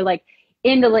epidural if you're like,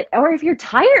 or if you're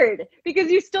tired because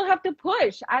you still have to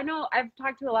push. I know I've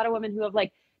talked to a lot of women who have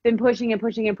like been pushing and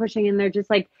pushing and pushing, and they're just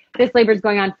like, this labor is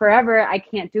going on forever, I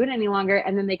can't do it any longer.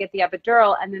 And then they get the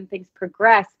epidural and then things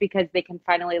progress because they can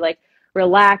finally like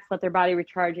relax, let their body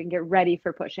recharge and get ready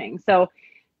for pushing. So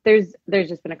there's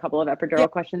just been a couple of epidural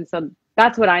questions. So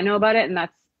that's what I know about it. And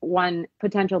that's one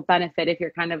potential benefit if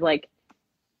you're kind of like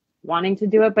wanting to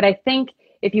do it. But I think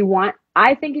if you want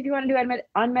to do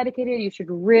unmedicated, you should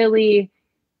really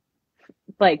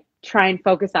like try and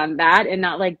focus on that and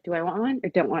not like, do I want one or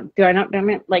don't want? Do I not?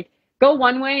 Like go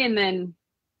one way and then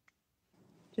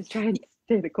just try and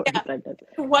stay the course. Yeah.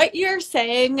 What you're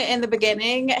saying in the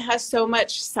beginning has so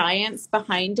much science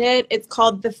behind it. It's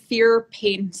called the fear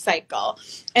pain cycle.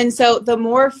 And so the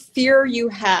more fear you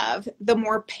have, the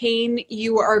more pain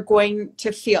you are going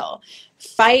to feel.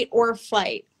 Fight or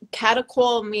flight.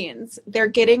 Catechol means they're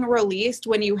getting released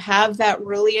when you have that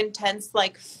really intense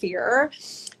like fear.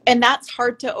 And that's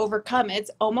hard to overcome.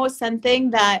 It's almost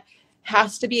something that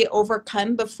has to be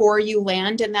overcome before you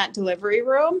land in that delivery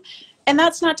room. And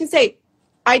that's not to say,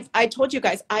 I told you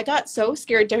guys, I got so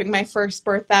scared during my first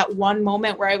birth, that one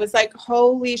moment where I was like,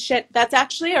 holy shit, that's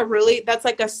actually that's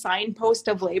like a signpost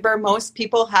of labor. Most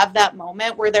people have that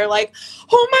moment where they're like,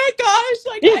 oh my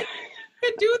gosh, like I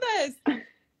can do this.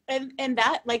 And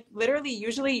that like literally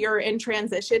usually you're in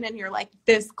transition and you're like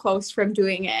this close from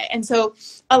doing it. And so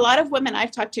a lot of women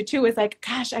I've talked to too is like,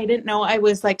 gosh, I didn't know I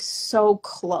was like so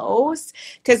close.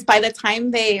 Because by the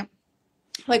time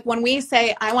like when we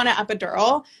say I want an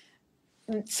epidural,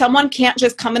 someone can't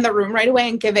just come in the room right away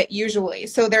and give it usually.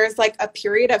 So there's like a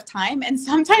period of time, and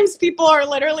sometimes people are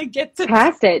literally get to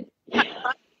past it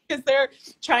because they're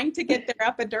trying to get their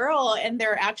epidural and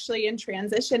they're actually in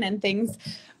transition and things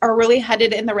are really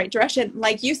headed in the right direction.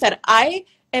 Like you said, I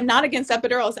am not against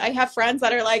epidurals. I have friends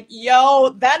that are like,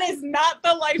 yo, that is not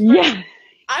the life. Yeah.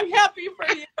 I'm happy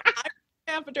for you.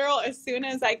 I'm epidural as soon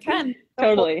as I can.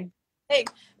 Totally.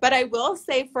 But I will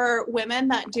say for women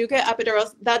that do get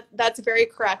epidurals, that's very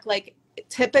correct. Like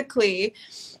typically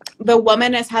the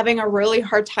woman is having a really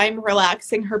hard time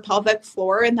relaxing her pelvic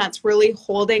floor, and that's really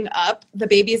holding up the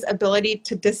baby's ability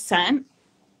to descend.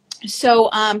 So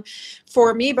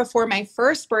for me, before my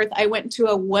first birth, I went to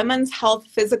a women's health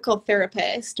physical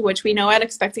therapist, which we know at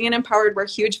Expecting and Empowered we're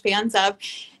huge fans of.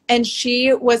 And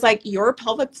she was like, your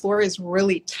pelvic floor is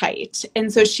really tight.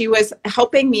 And so she was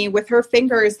helping me with her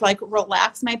fingers, like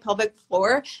relax my pelvic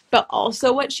floor. But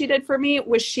also what she did for me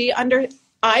was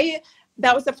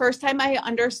that was the first time I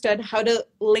understood how to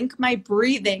link my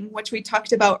breathing, which we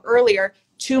talked about earlier,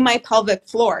 to my pelvic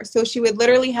floor. So she would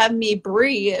literally have me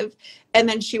breathe, and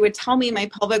then she would tell me my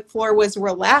pelvic floor was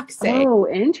relaxing. Oh,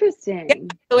 interesting. Yeah.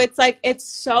 So it's like, it's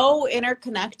so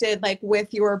interconnected, like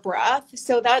with your breath.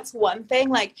 So that's one thing.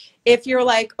 Like if you're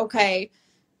like, okay,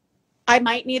 I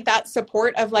might need that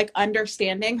support of like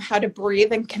understanding how to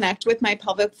breathe and connect with my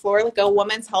pelvic floor, like a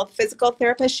woman's health physical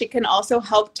therapist, she can also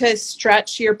help to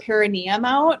stretch your perineum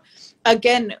out.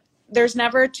 Again, there's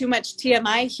never too much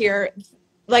TMI here.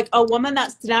 Like a woman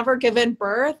that's never given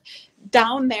birth,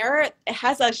 down there it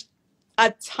has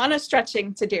a ton of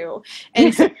stretching to do.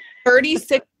 And so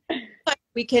 36,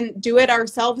 we can do it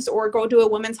ourselves or go to a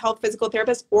women's health physical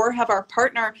therapist or have our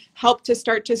partner help to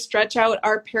start to stretch out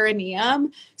our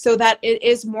perineum so that it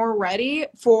is more ready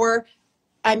for,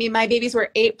 I mean, my babies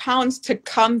were 8 pounds to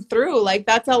come through. Like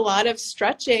that's a lot of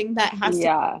stretching that has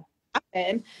to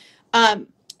happen.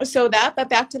 So that, but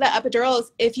back to the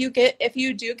epidurals, if you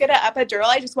do get an epidural,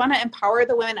 I just want to empower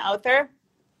the women out there.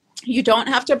 You don't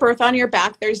have to birth on your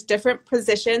back. There's different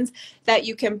positions that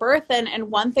you can birth in. And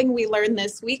one thing we learned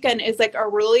this weekend is like a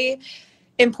really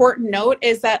important note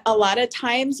is that a lot of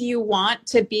times you want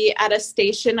to be at a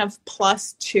station of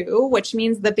 +2, which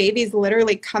means the baby's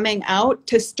literally coming out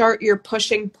to start your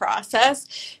pushing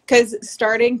process, because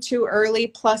starting too early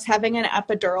plus having an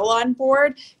epidural on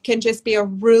board can just be a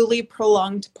really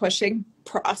prolonged pushing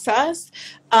process.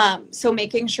 So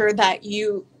making sure that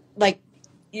you like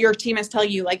your team is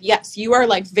telling you like, yes, you are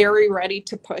like very ready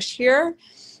to push here,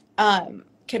 can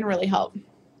really help.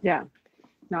 Yeah.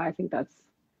 No, I think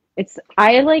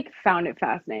I like found it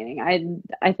fascinating.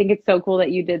 I think it's so cool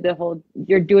that you did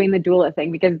you're doing the doula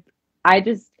thing, because I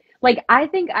just like, I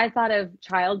think I thought of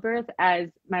childbirth as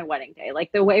my wedding day.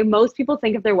 Like the way most people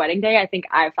think of their wedding day, I think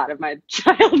I thought of my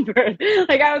childbirth.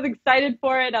 Like I was excited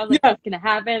for it. I was like, it's going to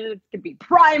happen. It's going to be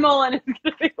primal and it's going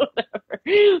to be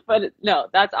whatever. But no,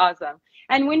 that's awesome.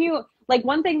 And when you, like,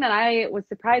 one thing that I was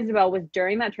surprised about was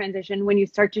during that transition, when you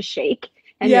start to shake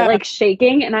and you're like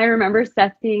shaking. And I remember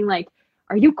Seth being like,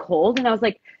 are you cold? And I was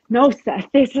like, no, Seth,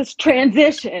 this is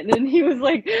transition. And he was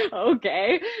like,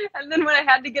 okay. And then when I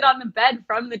had to get on the bed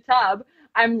from the tub,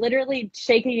 I'm literally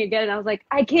shaking again. And I was like,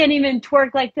 I can't even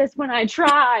twerk like this when I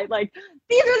try. Like,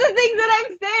 these are the things that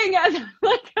I'm saying as I'm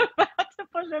like about to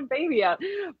push a baby out.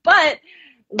 But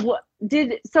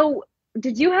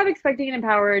did you have Expecting and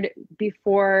Empowered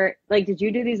before, like, did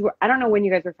you do these? I don't know when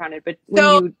you guys were founded, but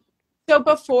So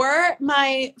before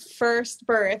my first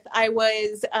birth, I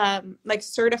was like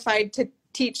certified to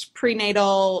teach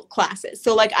prenatal classes.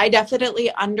 So like I definitely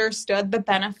understood the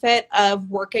benefit of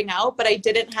working out, but I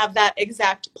didn't have that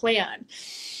exact plan.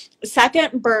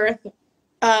 Second birth,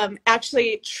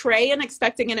 actually Trey and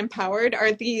Expecting and Empowered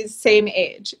are the same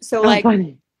age. So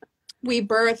funny. We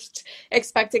birthed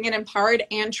Expecting and Empowered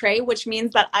and Trey, which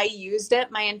means that I used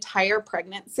it my entire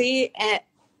pregnancy.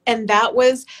 And that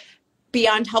was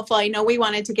beyond helpful. I know we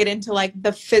wanted to get into like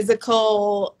the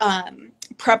physical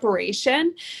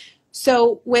preparation.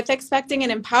 So with Expecting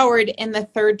and Empowered in the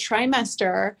 3rd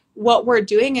trimester, what we're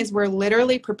doing is we're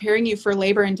literally preparing you for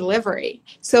labor and delivery.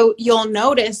 So you'll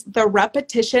notice the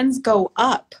repetitions go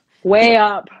up. Way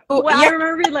up. Well, I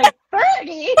remember being like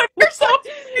 30.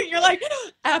 You're like,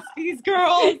 F these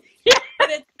girls.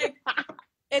 But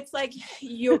it's like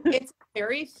it's a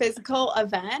very physical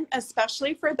event,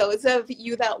 especially for those of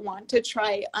you that want to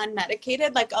try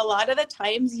unmedicated. Like a lot of the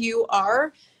times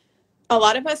a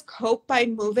lot of us cope by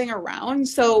moving around.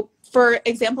 So for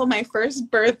example, my first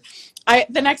birth,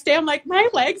 the next day I'm like, my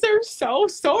legs are so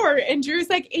sore. And Drew's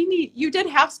like, Amy, you did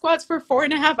half squats for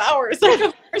 4.5 hours. Like,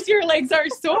 of course your legs are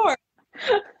sore.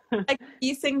 Like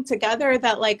piecing together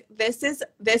that like, this is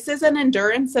an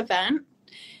endurance event.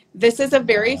 This is a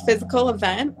very physical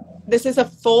event. This is a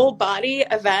full body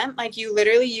event. Like you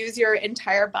literally use your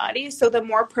entire body. So the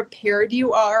more prepared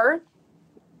you are,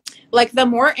 like the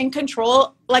more in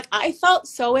control, like I felt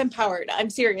so empowered. I'm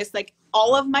serious. Like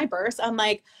all of my births, I'm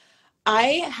like,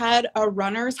 I had a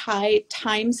runner's high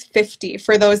times 50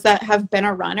 for those that have been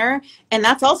a runner. And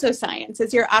that's also science.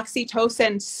 Is your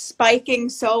oxytocin spiking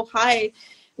so high,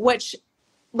 which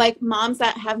like moms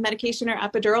that have medication or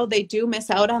epidural, they do miss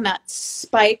out on that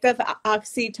spike of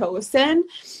oxytocin.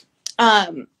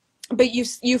 But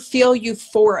you feel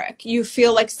euphoric. You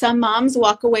feel like some moms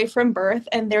walk away from birth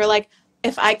and they're like,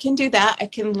 if I can do that, I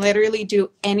can literally do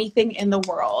anything in the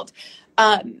world.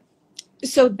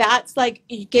 So that's like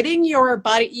getting your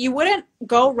body, you wouldn't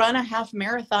go run a half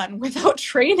marathon without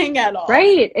training at all.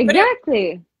 Right,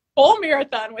 exactly. Full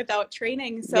marathon without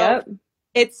training. So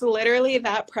it's literally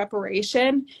that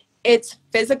preparation. It's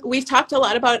physical. We've talked a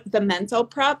lot about the mental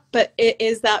prep, but it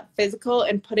is that physical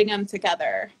and putting them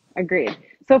together. Agreed.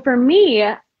 So for me,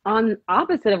 on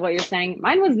opposite of what you're saying,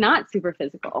 mine was not super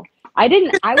physical. I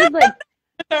was like,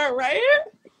 right?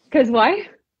 Because why?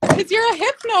 Because you're a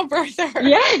hypnobirther.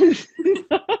 Yes.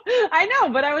 I know,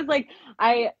 but I was like,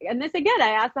 and this again, I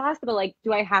asked the hospital, like,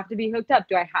 do I have to be hooked up?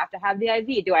 Do I have to have the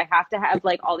IV? Do I have to have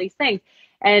like all these things?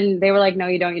 And they were like, no,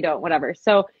 you don't, whatever.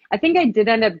 So I think I did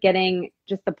end up getting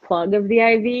just the plug of the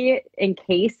IV in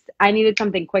case I needed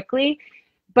something quickly.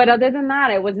 But other than that,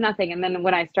 it was nothing. And then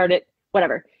when I started,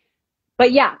 whatever.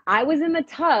 But yeah, I was in the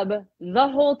tub the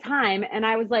whole time, and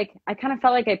I was like, I kind of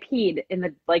felt like I peed in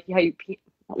the, like how you pee,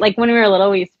 like when we were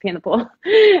little, we used to pee in the pool,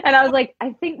 and I was like,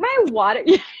 I think my water.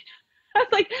 I was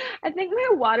like, I think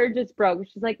my water just broke.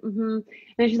 She's like, mm-hmm. And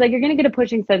then she's like, you're gonna get a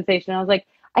pushing sensation. I was like,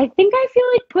 I think I feel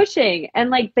like pushing, and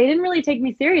like they didn't really take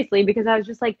me seriously because I was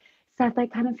just like, Seth, I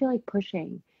kind of feel like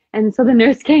pushing. And so the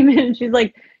nurse came in, and she's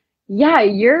like, yeah,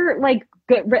 you're like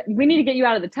good. We need to get you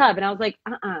out of the tub. And I was like,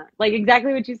 like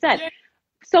exactly what you said.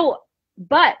 So,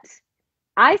 but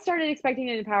I started expecting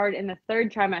and empowered in the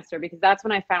 3rd trimester because that's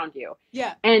when I found you.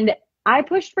 Yeah. And I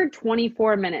pushed for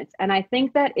 24 minutes. And I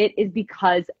think that it is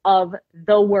because of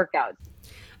the workouts.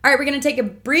 All right, we're going to take a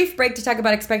brief break to talk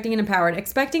about Expecting and Empowered.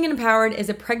 Expecting and Empowered is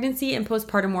a pregnancy and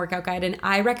postpartum workout guide, and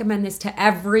I recommend this to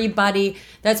everybody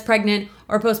that's pregnant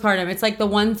or postpartum. It's like the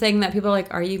one thing that people are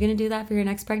like, are you going to do that for your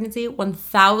next pregnancy?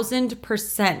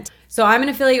 1000%. So I'm an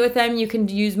affiliate with them. You can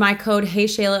use my code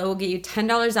HeyShayla. It will get you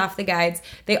 $10 off the guides.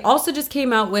 They also just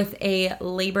came out with a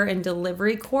labor and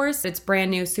delivery course. It's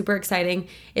brand new, super exciting.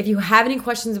 If you have any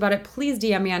questions about it, please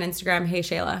DM me on Instagram,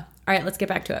 HeyShayla. All right, let's get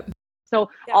back to it. So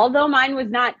although mine was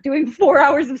not doing 4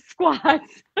 hours of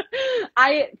squats,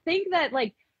 I think that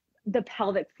like the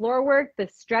pelvic floor work, the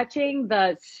stretching,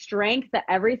 the strength, the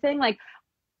everything, like,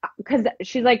 because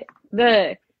she's like,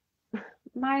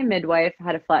 my midwife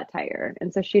had a flat tire,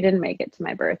 and so she didn't make it to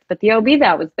my birth, but the OB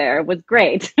that was there was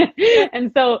great.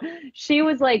 And so she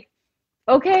was like,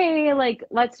 okay, like,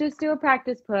 let's just do a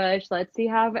practice push. Let's see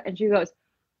how, and she goes,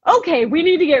 okay, we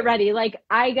need to get ready. Like,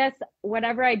 I guess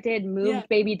whatever I did moved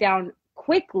baby down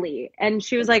quickly. And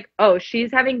she was like, oh,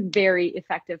 she's having very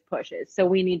effective pushes, so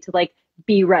we need to like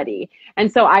be ready. And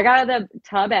so I got out of the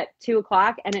tub at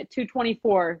 2:00, and at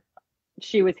 2:24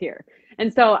 she was here.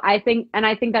 And so I think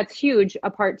that's huge,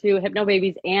 a part to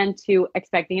Hypnobabies and to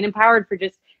Expecting and Empowered for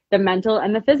just the mental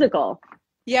and the physical.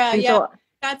 Yeah. And yeah. so,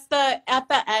 That's at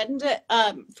the end.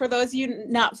 For those of you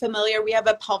not familiar, we have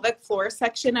a pelvic floor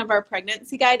section of our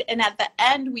pregnancy guide. And at the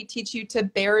end, we teach you to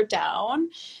bear down.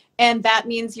 And that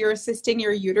means you're assisting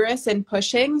your uterus in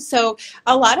pushing. So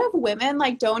a lot of women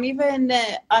like don't even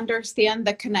understand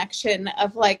the connection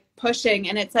of like pushing.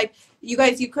 And it's like, you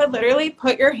guys, you could literally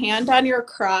put your hand on your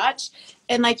crotch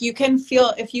and like you can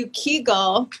feel, if you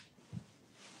Kegel,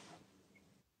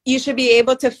 you should be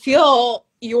able to feel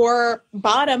your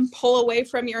bottom pull away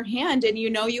from your hand, and you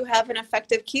know you have an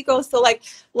effective Kegel. So like,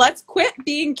 let's quit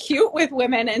being cute with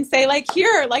women and say like,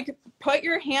 here, like put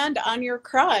your hand on your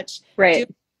crotch. right.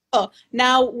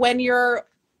 Now, when you're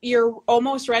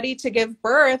almost ready to give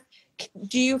birth,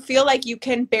 do you feel like you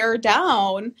can bear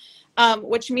down,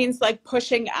 which means like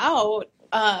pushing out?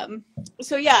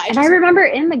 So yeah. I remember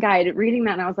in the guide reading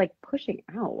that, and I was like, pushing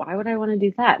out, why would I want to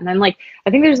do that? And then like, I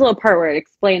think there's a little part where it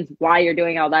explains why you're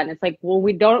doing all that. And it's like, well,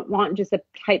 we don't want just a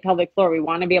tight pelvic floor. We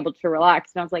want to be able to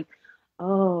relax. And I was like,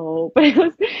 oh, but it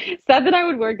was said that I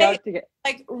would work out to get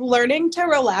like learning to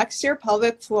relax your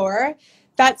pelvic floor.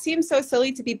 That seems so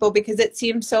silly to people because it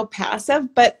seems so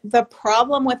passive. But the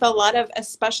problem with a lot of,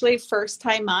 especially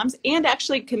first-time moms, and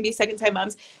actually can be second-time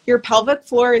moms, your pelvic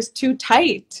floor is too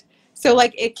tight. So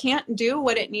like it can't do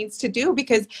what it needs to do,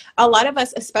 because a lot of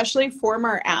us, especially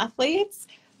former athletes,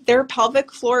 their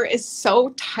pelvic floor is so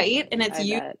tight and it's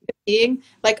used to being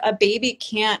like a baby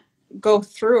can't go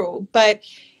through. But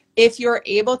if you're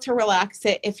able to relax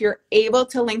it, if you're able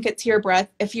to link it to your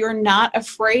breath, if you're not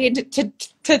afraid to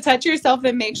touch yourself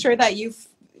and make sure that you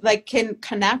like can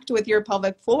connect with your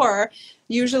pelvic floor,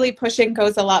 usually pushing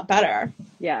goes a lot better.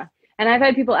 Yeah. And I've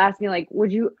had people ask me like,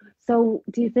 so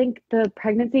do you think the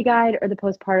pregnancy guide or the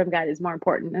postpartum guide is more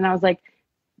important? And I was like,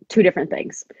 2 different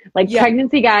things. Like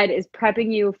pregnancy guide is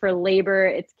prepping you for labor.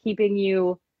 It's keeping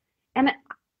you, and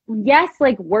yes,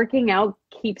 like working out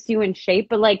keeps you in shape,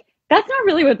 but like, that's not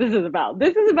really what this is about.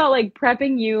 This is about like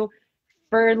prepping you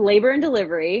for labor and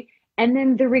delivery, and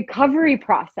then the recovery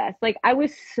process. Like I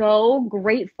was so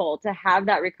grateful to have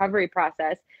that recovery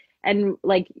process. And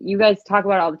like you guys talk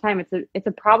about it all the time, it's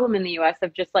a problem in the US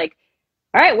of just like,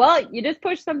 all right, well, you just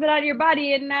push something out of your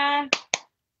body and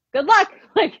good luck.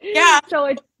 Like, yeah. So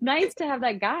it's nice to have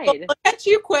that guide. We'll catch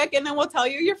you quick and then we'll tell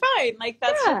you you're fine. Like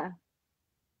that's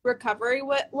recovery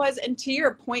was. And to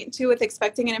your point too, with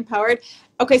Expecting and Empowered.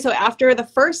 Okay. So after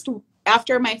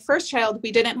my first child,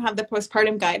 we didn't have the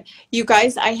postpartum guide. You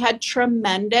guys, I had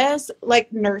tremendous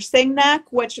like nursing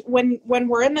neck, which when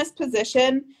we're in this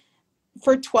position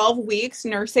for 12 weeks,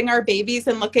 nursing our babies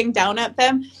and looking down at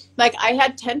them, like I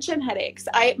had tension headaches.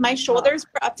 My shoulders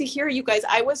were up to here, you guys.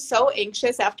 I was so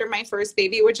anxious after my first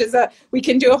baby, which is we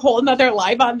can do a whole nother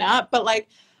live on that. But like,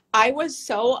 I was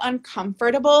so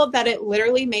uncomfortable that it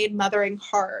literally made mothering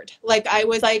hard. Like I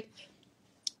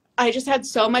I just had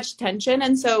so much tension.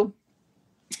 And so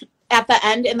at the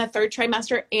end in the third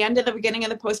trimester and at the beginning of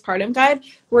the postpartum guide,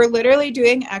 we're literally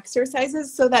doing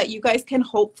exercises so that you guys can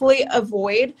hopefully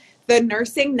avoid the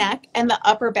nursing neck and the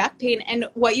upper back pain. And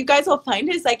what you guys will find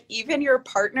is like even your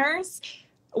partners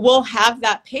will have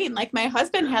that pain. Like my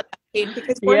husband had that pain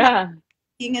because we're not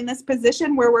being in this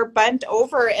position where we're bent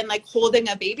over and like holding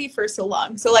a baby for so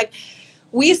long. So like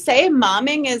we say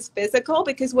momming is physical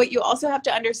because what you also have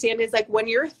to understand is like when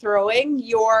you're throwing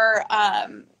your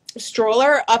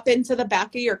stroller up into the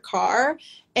back of your car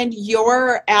and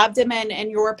your abdomen and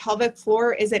your pelvic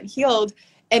floor isn't healed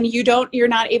and you're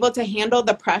not able to handle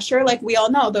the pressure, like we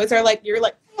all know those are like, you're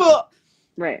like, ugh.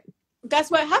 Right.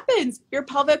 Guess what happens? Your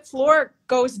pelvic floor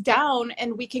goes down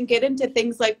and we can get into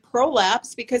things like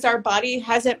prolapse because our body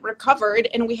hasn't recovered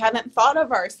and we haven't thought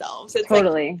of ourselves. It's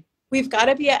totally. Like, we've got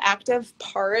to be an active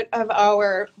part of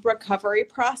our recovery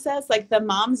process. Like the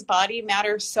mom's body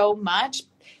matters so much.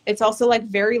 It's also like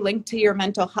very linked to your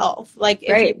mental health. Like if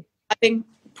you're having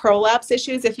prolapse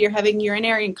issues, if you're having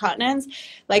urinary incontinence,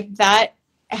 like that,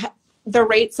 the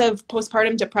rates of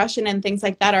postpartum depression and things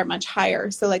like that are much higher.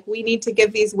 So like we need to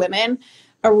give these women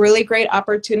a really great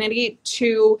opportunity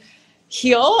to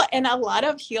heal. And a lot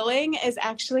of healing is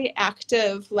actually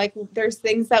active. Like there's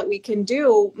things that we can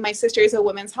do. My sister is a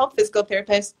women's health physical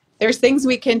therapist. There's things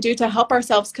we can do to help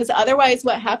ourselves because otherwise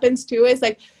what happens too is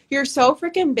like you're so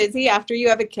freaking busy after you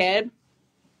have a kid,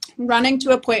 running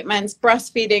to appointments,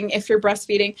 breastfeeding if you're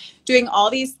breastfeeding, doing all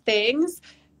these things.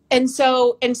 And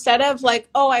so instead of like,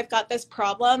 oh, I've got this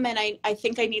problem and I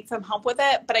think I need some help with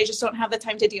it, but I just don't have the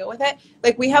time to deal with it.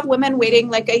 Like we have women waiting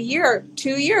like a year,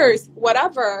 2 years,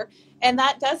 whatever. And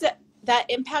that does it. That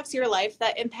impacts your life.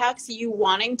 That impacts you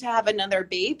wanting to have another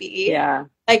baby. Yeah.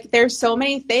 Like there's so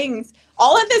many things.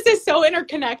 All of this is so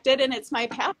interconnected and it's my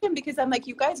passion because I'm like,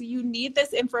 you guys, you need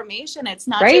this information. It's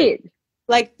not just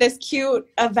like this cute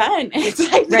event.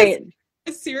 It's like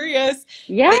this serious.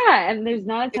 Yeah. And there's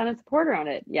not a ton of support around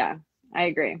it. Yeah, I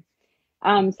agree.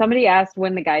 Somebody asked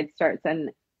when the guide starts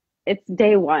and it's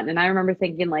day 1. And I remember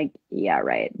thinking like, yeah,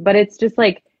 right. But it's just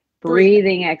like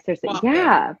breathing exercise. Walking.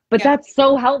 Yeah. But that's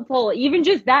so helpful. Even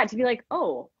just that to be like,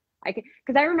 oh, I can,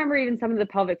 because I remember even some of the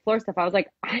pelvic floor stuff. I was like,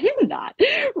 I am not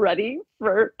ready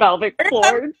for pelvic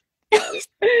floor.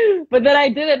 But then I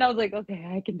did it and I was like, okay,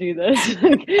 I can do this.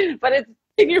 But it's,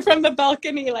 and you're from the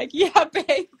balcony, like, yeah,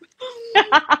 babe.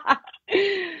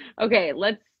 Okay,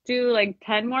 let's do like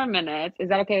 10 more minutes. Is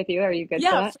that okay with you? Are you good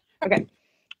for that? Okay.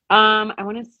 I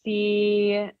want to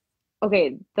see.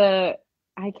 Okay,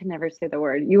 I can never say the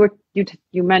word. You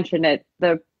mentioned it.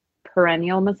 The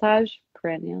perennial massage.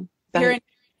 Perennial.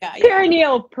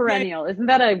 Perennial. Isn't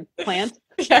that a plant?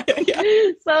 Yeah.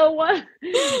 So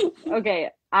okay,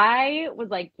 I was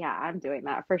like, yeah, I'm doing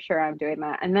that for sure. I'm doing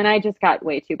that. And then I just got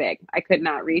way too big. I could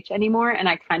not reach anymore. And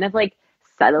I kind of like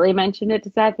subtly mentioned it to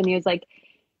Seth and he was like,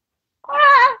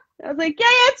 I was like, yeah,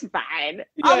 it's fine.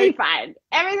 I'll be fine.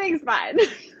 Everything's fine.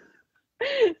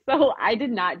 So I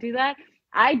did not do that.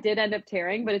 I did end up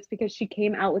tearing, but it's because she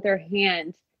came out with her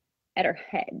hand at her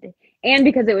head. And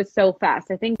because it was so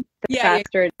fast. I think the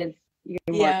faster it is, you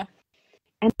get more.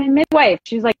 And my midwife,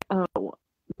 she's like, oh,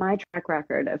 my track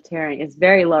record of tearing is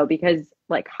very low because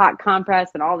like hot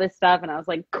compress and all this stuff. And I was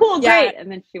like, cool, great.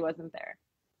 And then she wasn't there.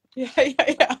 Yeah.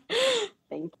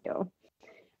 Thank you.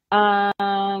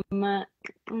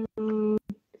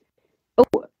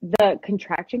 The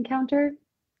contraction counter.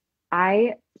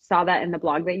 I saw that in the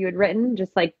blog that you had written,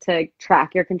 just like to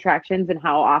track your contractions and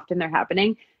how often they're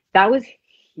happening. That was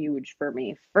huge for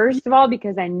me. First of all,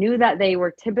 because I knew that they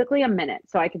were typically a minute.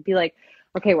 So I could be like,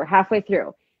 okay, we're halfway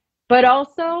through. But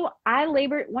also I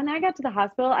labored, when I got to the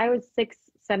hospital, I was 6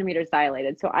 centimeters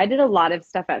dilated. So I did a lot of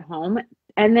stuff at home.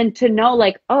 And then to know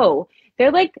like, oh,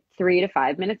 they're like 3 to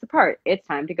 5 minutes apart. It's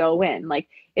time to go in. Like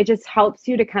it just helps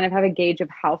you to kind of have a gauge of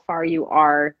how far you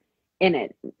are in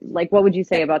it. Like, what would you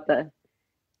say about the?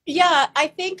 Yeah, I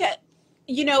think,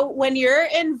 when you're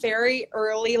in very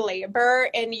early labor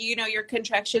and, your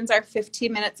contractions are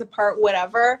 15 minutes apart,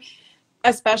 whatever,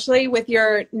 especially with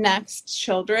your next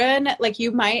children, like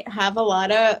you might have a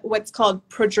lot of what's called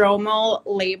prodromal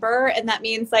labor. And that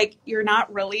means like you're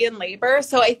not really in labor.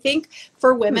 So I think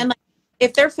for women, like,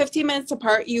 if they're 15 minutes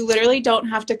apart, you literally don't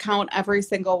have to count every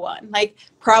single one. Like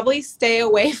probably stay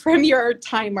away from your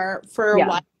timer for a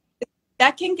while.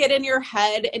 That can get in your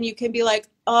head and you can be like,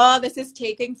 oh, this is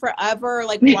taking forever.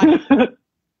 Like,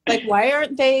 why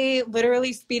aren't they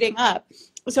literally speeding up?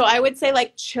 So I would say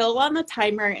like chill on the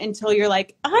timer until you're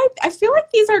like, I feel like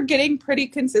these are getting pretty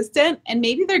consistent and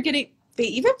maybe they're getting they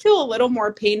even feel a little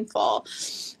more painful.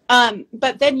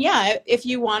 But then, yeah, if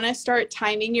you want to start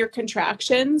timing your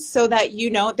contractions so that, you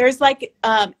know, there's like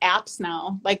apps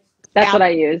now, like That's what apps I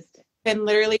used. can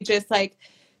literally just like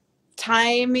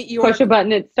time your, Push a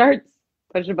button, it starts.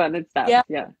 Push a button, it stops. yeah.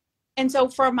 Yeah. And so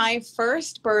for my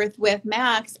first birth with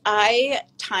Max, I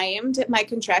timed my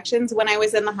contractions when I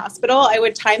was in the hospital. I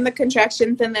would time the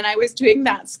contractions and then I was doing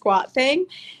that squat thing.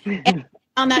 And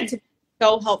I found that to be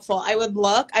so helpful. I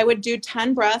would do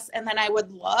 10 breaths and then I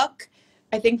would look.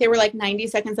 I think they were like 90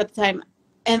 seconds at the time.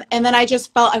 And then I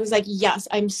just felt, I was like, yes,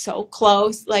 I'm so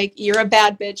close. Like, you're a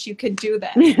bad bitch. You could do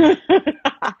this.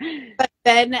 But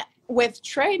then with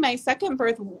Trey, my second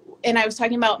birth, and I was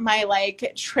talking about my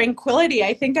like tranquility,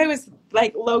 I think I was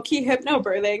like low-key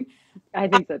hypnobirthing. I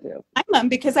think so too. Them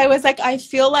because I was like, I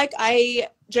feel like I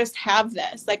just have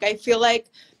this. Like, I feel like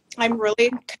I'm really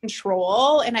in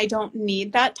control and I don't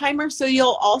need that timer. So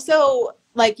you'll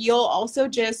also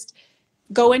just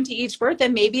go into each birth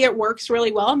and maybe it works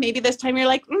really well. Maybe this time you're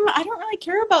like, I don't really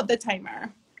care about the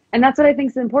timer. And that's what I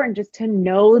think is important, just to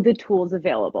know the tools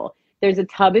available. There's a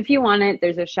tub if you want it.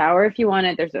 There's a shower if you want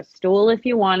it. There's a stool if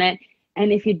you want it.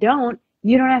 And if you don't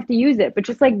have to use it. But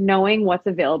just like knowing what's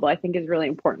available, I think is really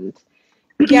important.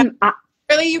 Yeah.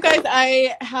 Really, you guys,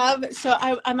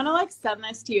 I'm gonna like send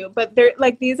this to you, but they're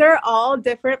like, these are all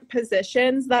different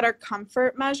positions that are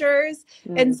comfort measures.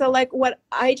 And so like what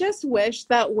I just wish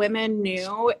that women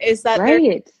knew is that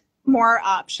there's more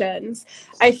options.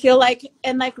 I feel like,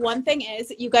 and like one thing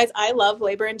is, you guys, I love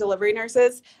labor and delivery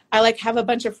nurses. I like have a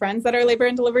bunch of friends that are labor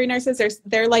and delivery nurses.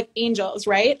 They're like angels,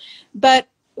 right? But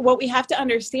what we have to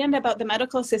understand about the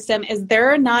medical system is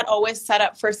they're not always set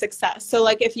up for success. So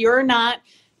like if you're not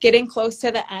getting close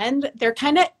to the end, they're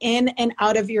kind of in and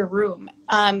out of your room.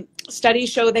 Studies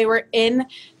show they were in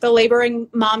the laboring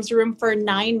mom's room for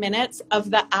 9 minutes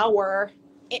of the hour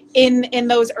in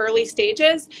those early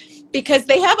stages because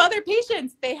they have other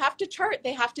patients. They have to chart.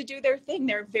 They have to do their thing.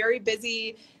 They're very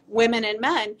busy women and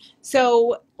men.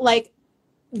 So like,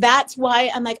 that's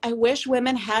why I'm like, I wish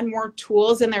women had more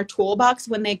tools in their toolbox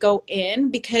when they go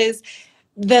in, because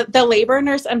the labor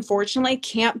nurse unfortunately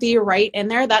can't be right in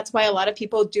there. That's why a lot of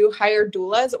people do hire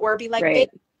doulas or be like, hey,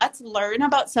 let's learn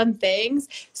about some things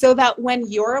so that when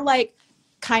you're like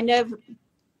kind of,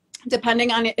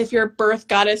 depending on if you're birth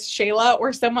goddess Shayla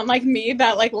or someone like me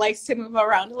that like likes to move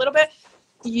around a little bit,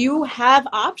 you have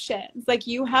options. Like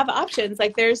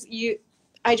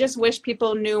I just wish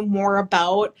people knew more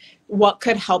about what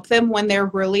could help them when they're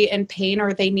really in pain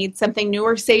or they need something new,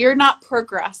 or say you're not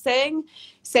progressing.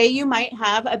 Say you might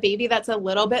have a baby that's a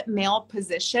little bit male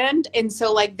positioned. And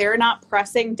so like they're not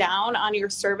pressing down on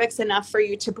your cervix enough for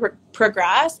you to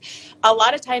progress. A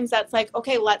lot of times that's like,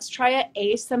 okay, let's try an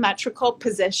asymmetrical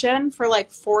position for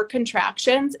like 4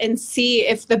 contractions and see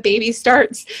if the baby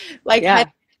starts like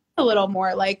a little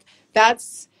more. Like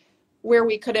that's where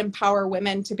we could empower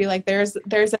women to be like, there's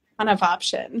a ton of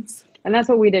options. And that's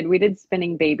what we did. We did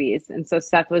spinning babies. And so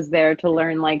Seth was there to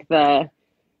learn like the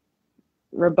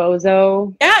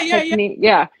Rebozo technique.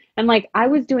 Yeah. And like I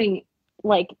was doing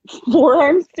like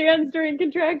forearm stands during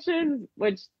contractions,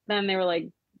 which then they were like,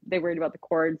 they worried about the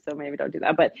cord, so maybe don't do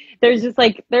that. But there was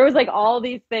like all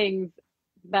these things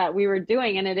that we were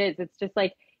doing. And it's just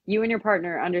like you and your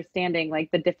partner understanding like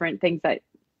the different things that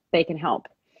they can help.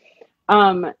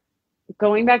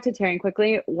 Going back to tearing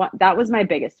quickly, that was my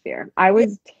biggest fear. I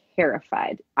was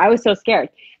terrified. I was so scared.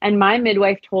 And my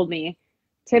midwife told me,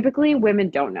 typically women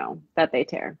don't know that they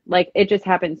tear. Like it just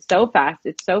happens so fast.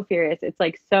 It's so furious. It's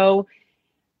like so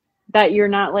that you're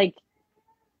not like,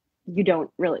 you don't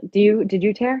really, did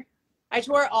you tear? I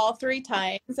tore all 3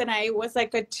 times and I was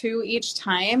like a 2 each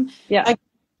time. Yeah. Like,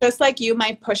 just like you,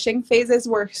 my pushing phases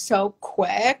were so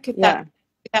quick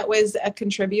that was a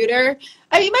contributor.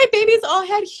 I mean, my babies all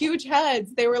had huge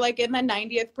heads. They were like in the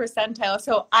 90th percentile.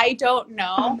 So I don't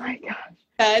know. Oh my gosh.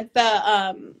 But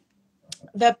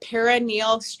the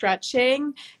perineal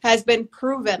stretching has been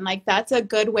proven. Like that's a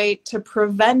good way to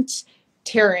prevent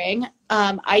tearing.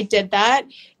 I did that.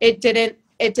 It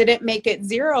didn't make it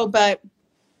 0, but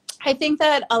I think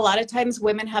that a lot of times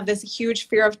women have this huge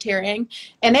fear of tearing,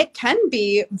 and it can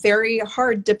be very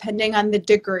hard depending on the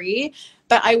degree.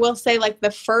 But I will say like the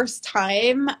first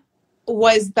time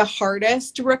was the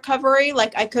hardest recovery.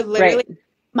 Like I could literally,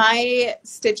 my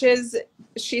stitches,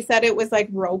 she said it was like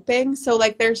roping. So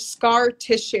like there's scar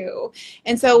tissue.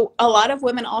 And so a lot of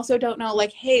women also don't know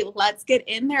like, hey, let's get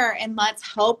in there and let's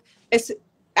help this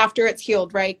after it's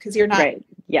healed, right? Because you're not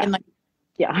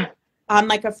on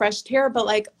like a fresh tear, but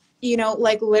like, you know,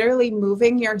 like literally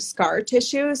moving your scar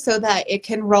tissue so that it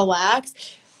can relax.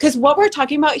 Because what we're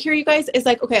talking about here, you guys, is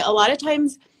like, okay, a lot of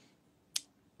times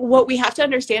what we have to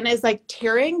understand is like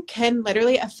tearing can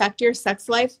literally affect your sex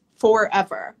life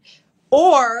forever.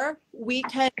 Or we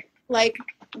can like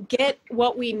get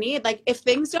what we need. Like if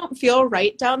things don't feel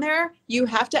right down there, you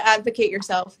have to advocate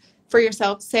for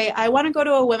yourself. Say, I want to go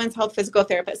to a women's health physical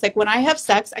therapist. Like when I have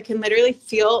sex, I can literally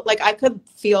feel like I could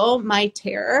feel my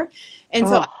tear. And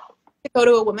so I had to go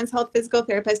to a women's health physical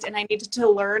therapist, and I needed to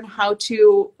learn how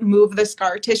to move the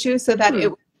scar tissue so that it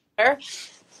was better.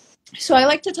 So I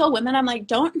like to tell women, I'm like,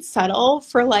 don't settle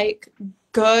for like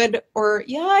good or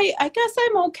I guess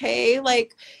I'm okay.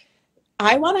 Like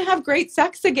I want to have great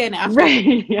sex again after.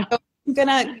 Right. Yeah. So I'm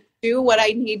gonna do what I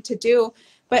need to do.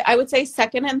 But I would say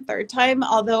second and third time,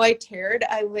 although I teared,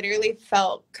 I literally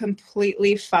felt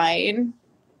completely fine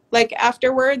like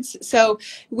afterwards. So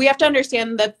we have to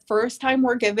understand the first time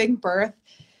we're giving birth,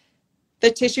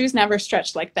 the tissues never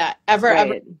stretch like that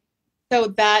ever. So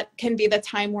that can be the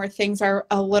time where things are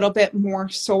a little bit more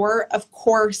sore. Of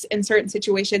course, in certain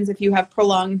situations, if you have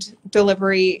prolonged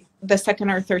delivery, the second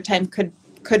or third time could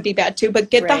be bad too. But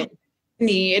get the help you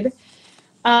need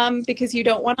because you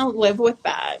don't want to live with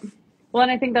that. Well,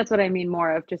 and I think that's what I mean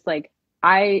more of just like,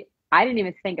 I didn't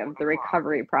even think of the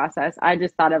recovery process. I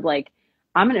just thought of like,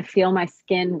 I'm going to feel my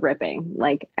skin ripping.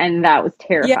 Like, and that was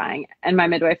terrifying. Yeah. And my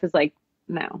midwife was like,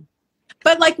 no.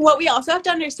 But like what we also have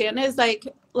to understand is like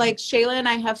Shayla and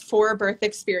I have 4 birth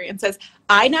experiences.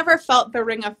 I never felt the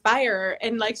ring of fire,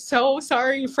 and like so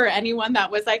sorry for anyone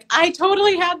that was like, I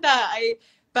totally had that.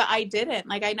 But I didn't.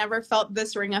 Like I never felt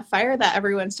this ring of fire that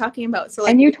everyone's talking about. So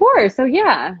like, and you tore, so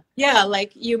yeah. Yeah,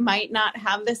 like you might not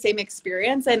have the same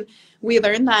experience. And we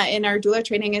learned that in our doula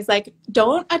training is like,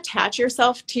 don't attach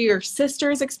yourself to your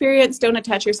sister's experience. Don't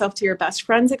attach yourself to your best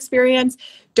friend's experience.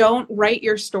 Don't write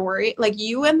your story. Like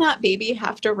you and that baby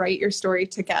have to write your story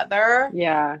together.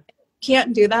 Yeah.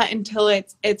 Can't do that until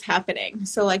it's happening.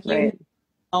 So like you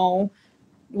know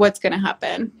what's going to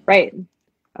happen. Right.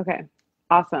 Okay.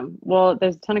 Awesome. Well,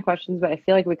 there's a ton of questions, but I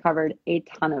feel like we covered a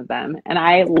ton of them, and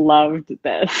I loved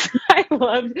this. I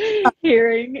loved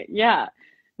hearing. Yeah.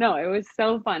 No, it was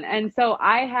so fun. And so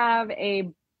I have a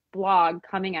blog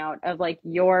coming out of like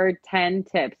your 10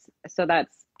 tips. So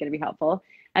that's going to be helpful.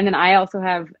 And then I also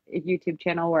have a YouTube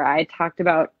channel where I talked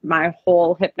about my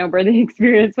whole hypnobirthing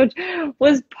experience, which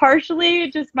was partially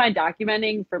just my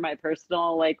documenting for my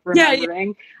personal, like remembering.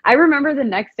 Yeah. I remember the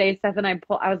next day, Steph and I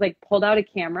was like pulled out a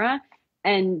camera,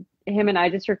 and him and I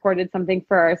just recorded something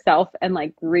for ourselves and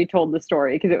like retold the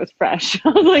story because it was fresh. I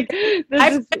was like,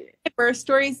 I've birth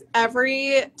stories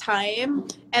every time,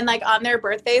 and like on their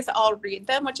birthdays, I'll read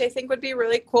them, which I think would be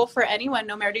really cool for anyone,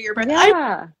 no matter your birthday.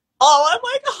 Yeah. I'm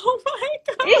like, oh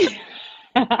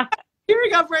my God.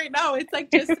 Tearing up right now. It's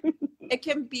like just, it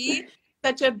can be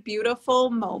such a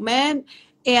beautiful moment.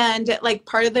 And like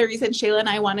part of the reason Shayla and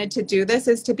I wanted to do this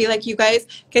is to be like, you guys,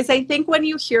 because I think when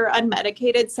you hear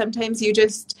unmedicated, sometimes you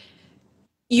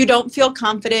don't feel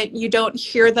confident. You don't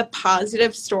hear the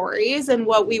positive stories. And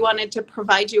what we wanted to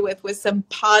provide you with was some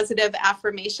positive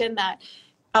affirmation that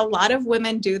a lot of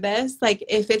women do this. Like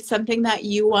if it's something that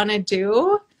you want to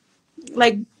do,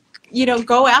 like, you know,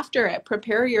 go after it,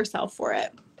 prepare yourself for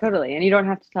it. Totally. And you don't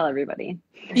have to tell everybody.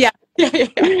 Yeah.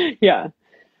 Yeah.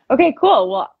 Okay, cool.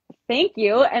 Well, thank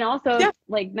you. And also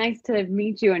like nice to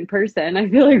meet you in person. I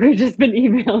feel like we've just been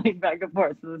emailing back and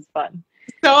forth. So this is fun.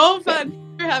 So fun.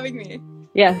 Thanks for having me.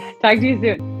 Yes. Talk to you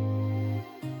soon.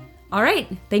 All right.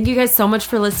 Thank you guys so much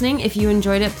for listening. If you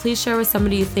enjoyed it, please share with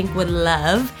somebody you think would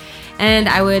love. And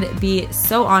I would be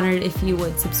so honored if you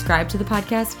would subscribe to the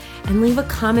podcast and leave a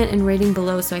comment and rating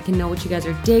below so I can know what you guys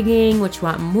are digging, what you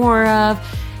want more of,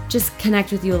 just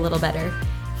connect with you a little better.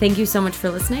 Thank you so much for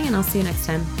listening, and I'll see you next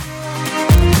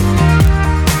time.